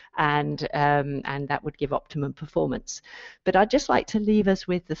desirable, and that would give optimum performance. But I'd just like to leave us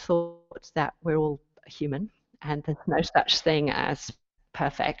with the thought that we're all human and there's no such thing as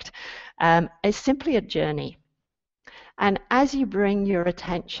perfect. It's simply a journey. And as you bring your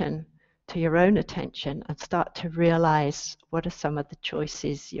attention to your own attention and start to realize what are some of the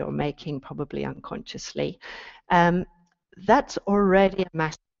choices you're making, probably unconsciously, that's already a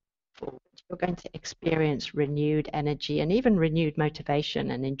massive forward. You're going to experience renewed energy and even renewed motivation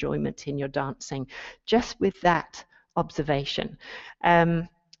and enjoyment in your dancing just with that observation.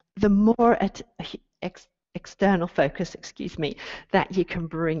 The more external focus, that you can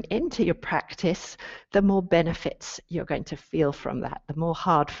bring into your practice, the more benefits you're going to feel from that, the more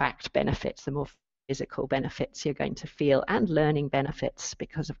hard fact benefits, the more physical benefits you're going to feel, and learning benefits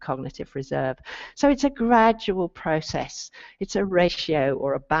because of cognitive reserve. So it's a gradual process. It's a ratio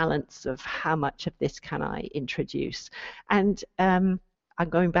or a balance of how much of this can I introduce. And I'm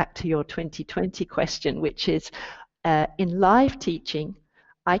going back to your 2020 question, which is in live teaching,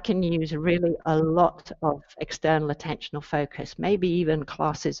 I can use really a lot of external attentional focus, maybe even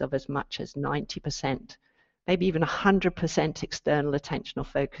classes of as much as 90%, maybe even 100% external attentional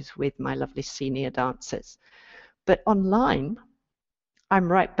focus with my lovely senior dancers. But online,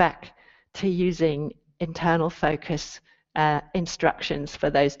 I'm right back to using internal focus instructions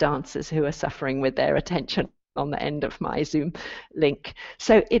for those dancers who are suffering with their attention on the end of my Zoom link.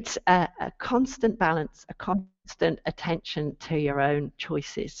 So it's a constant balance, a constant attention to your own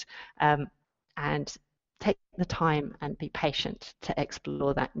choices, and take the time and be patient to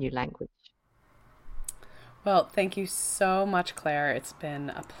explore that new language. Well, thank you so much, Claire. It's been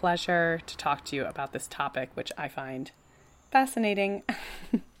a pleasure to talk to you about this topic, which I find fascinating.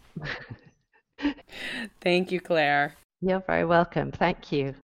 Thank you, Claire. You're very welcome. Thank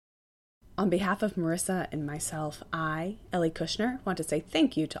you. On behalf of Marissa and myself, I, Ellie Kushner, want to say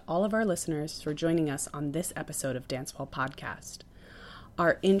thank you to all of our listeners for joining us on this episode of Dancewell Podcast.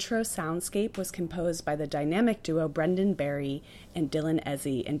 Our intro soundscape was composed by the dynamic duo Brendan Barry and Dylan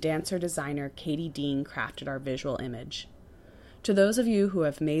Ezzy, and dancer-designer Katie Dean crafted our visual image. To those of you who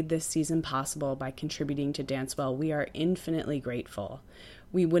have made this season possible by contributing to Dancewell, we are infinitely grateful.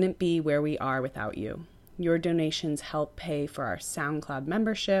 We wouldn't be where we are without you. Your donations help pay for our SoundCloud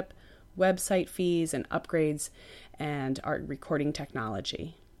membership, website fees and upgrades, and our recording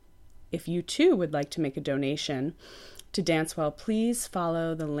technology. If you too would like to make a donation to Dancewell, please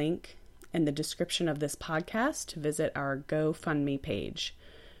follow the link in the description of this podcast to visit our GoFundMe page.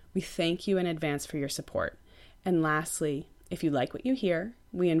 We thank you in advance for your support. And lastly, if you like what you hear,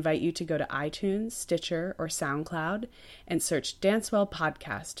 we invite you to go to iTunes, Stitcher, or SoundCloud and search Dancewell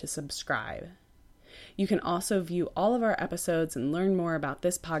Podcast to subscribe. You can also view all of our episodes and learn more about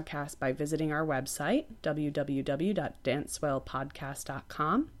this podcast by visiting our website,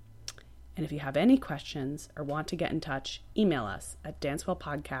 www.dancewellpodcast.com. And if you have any questions or want to get in touch, email us at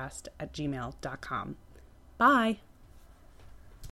dancewellpodcast@gmail.com. Bye!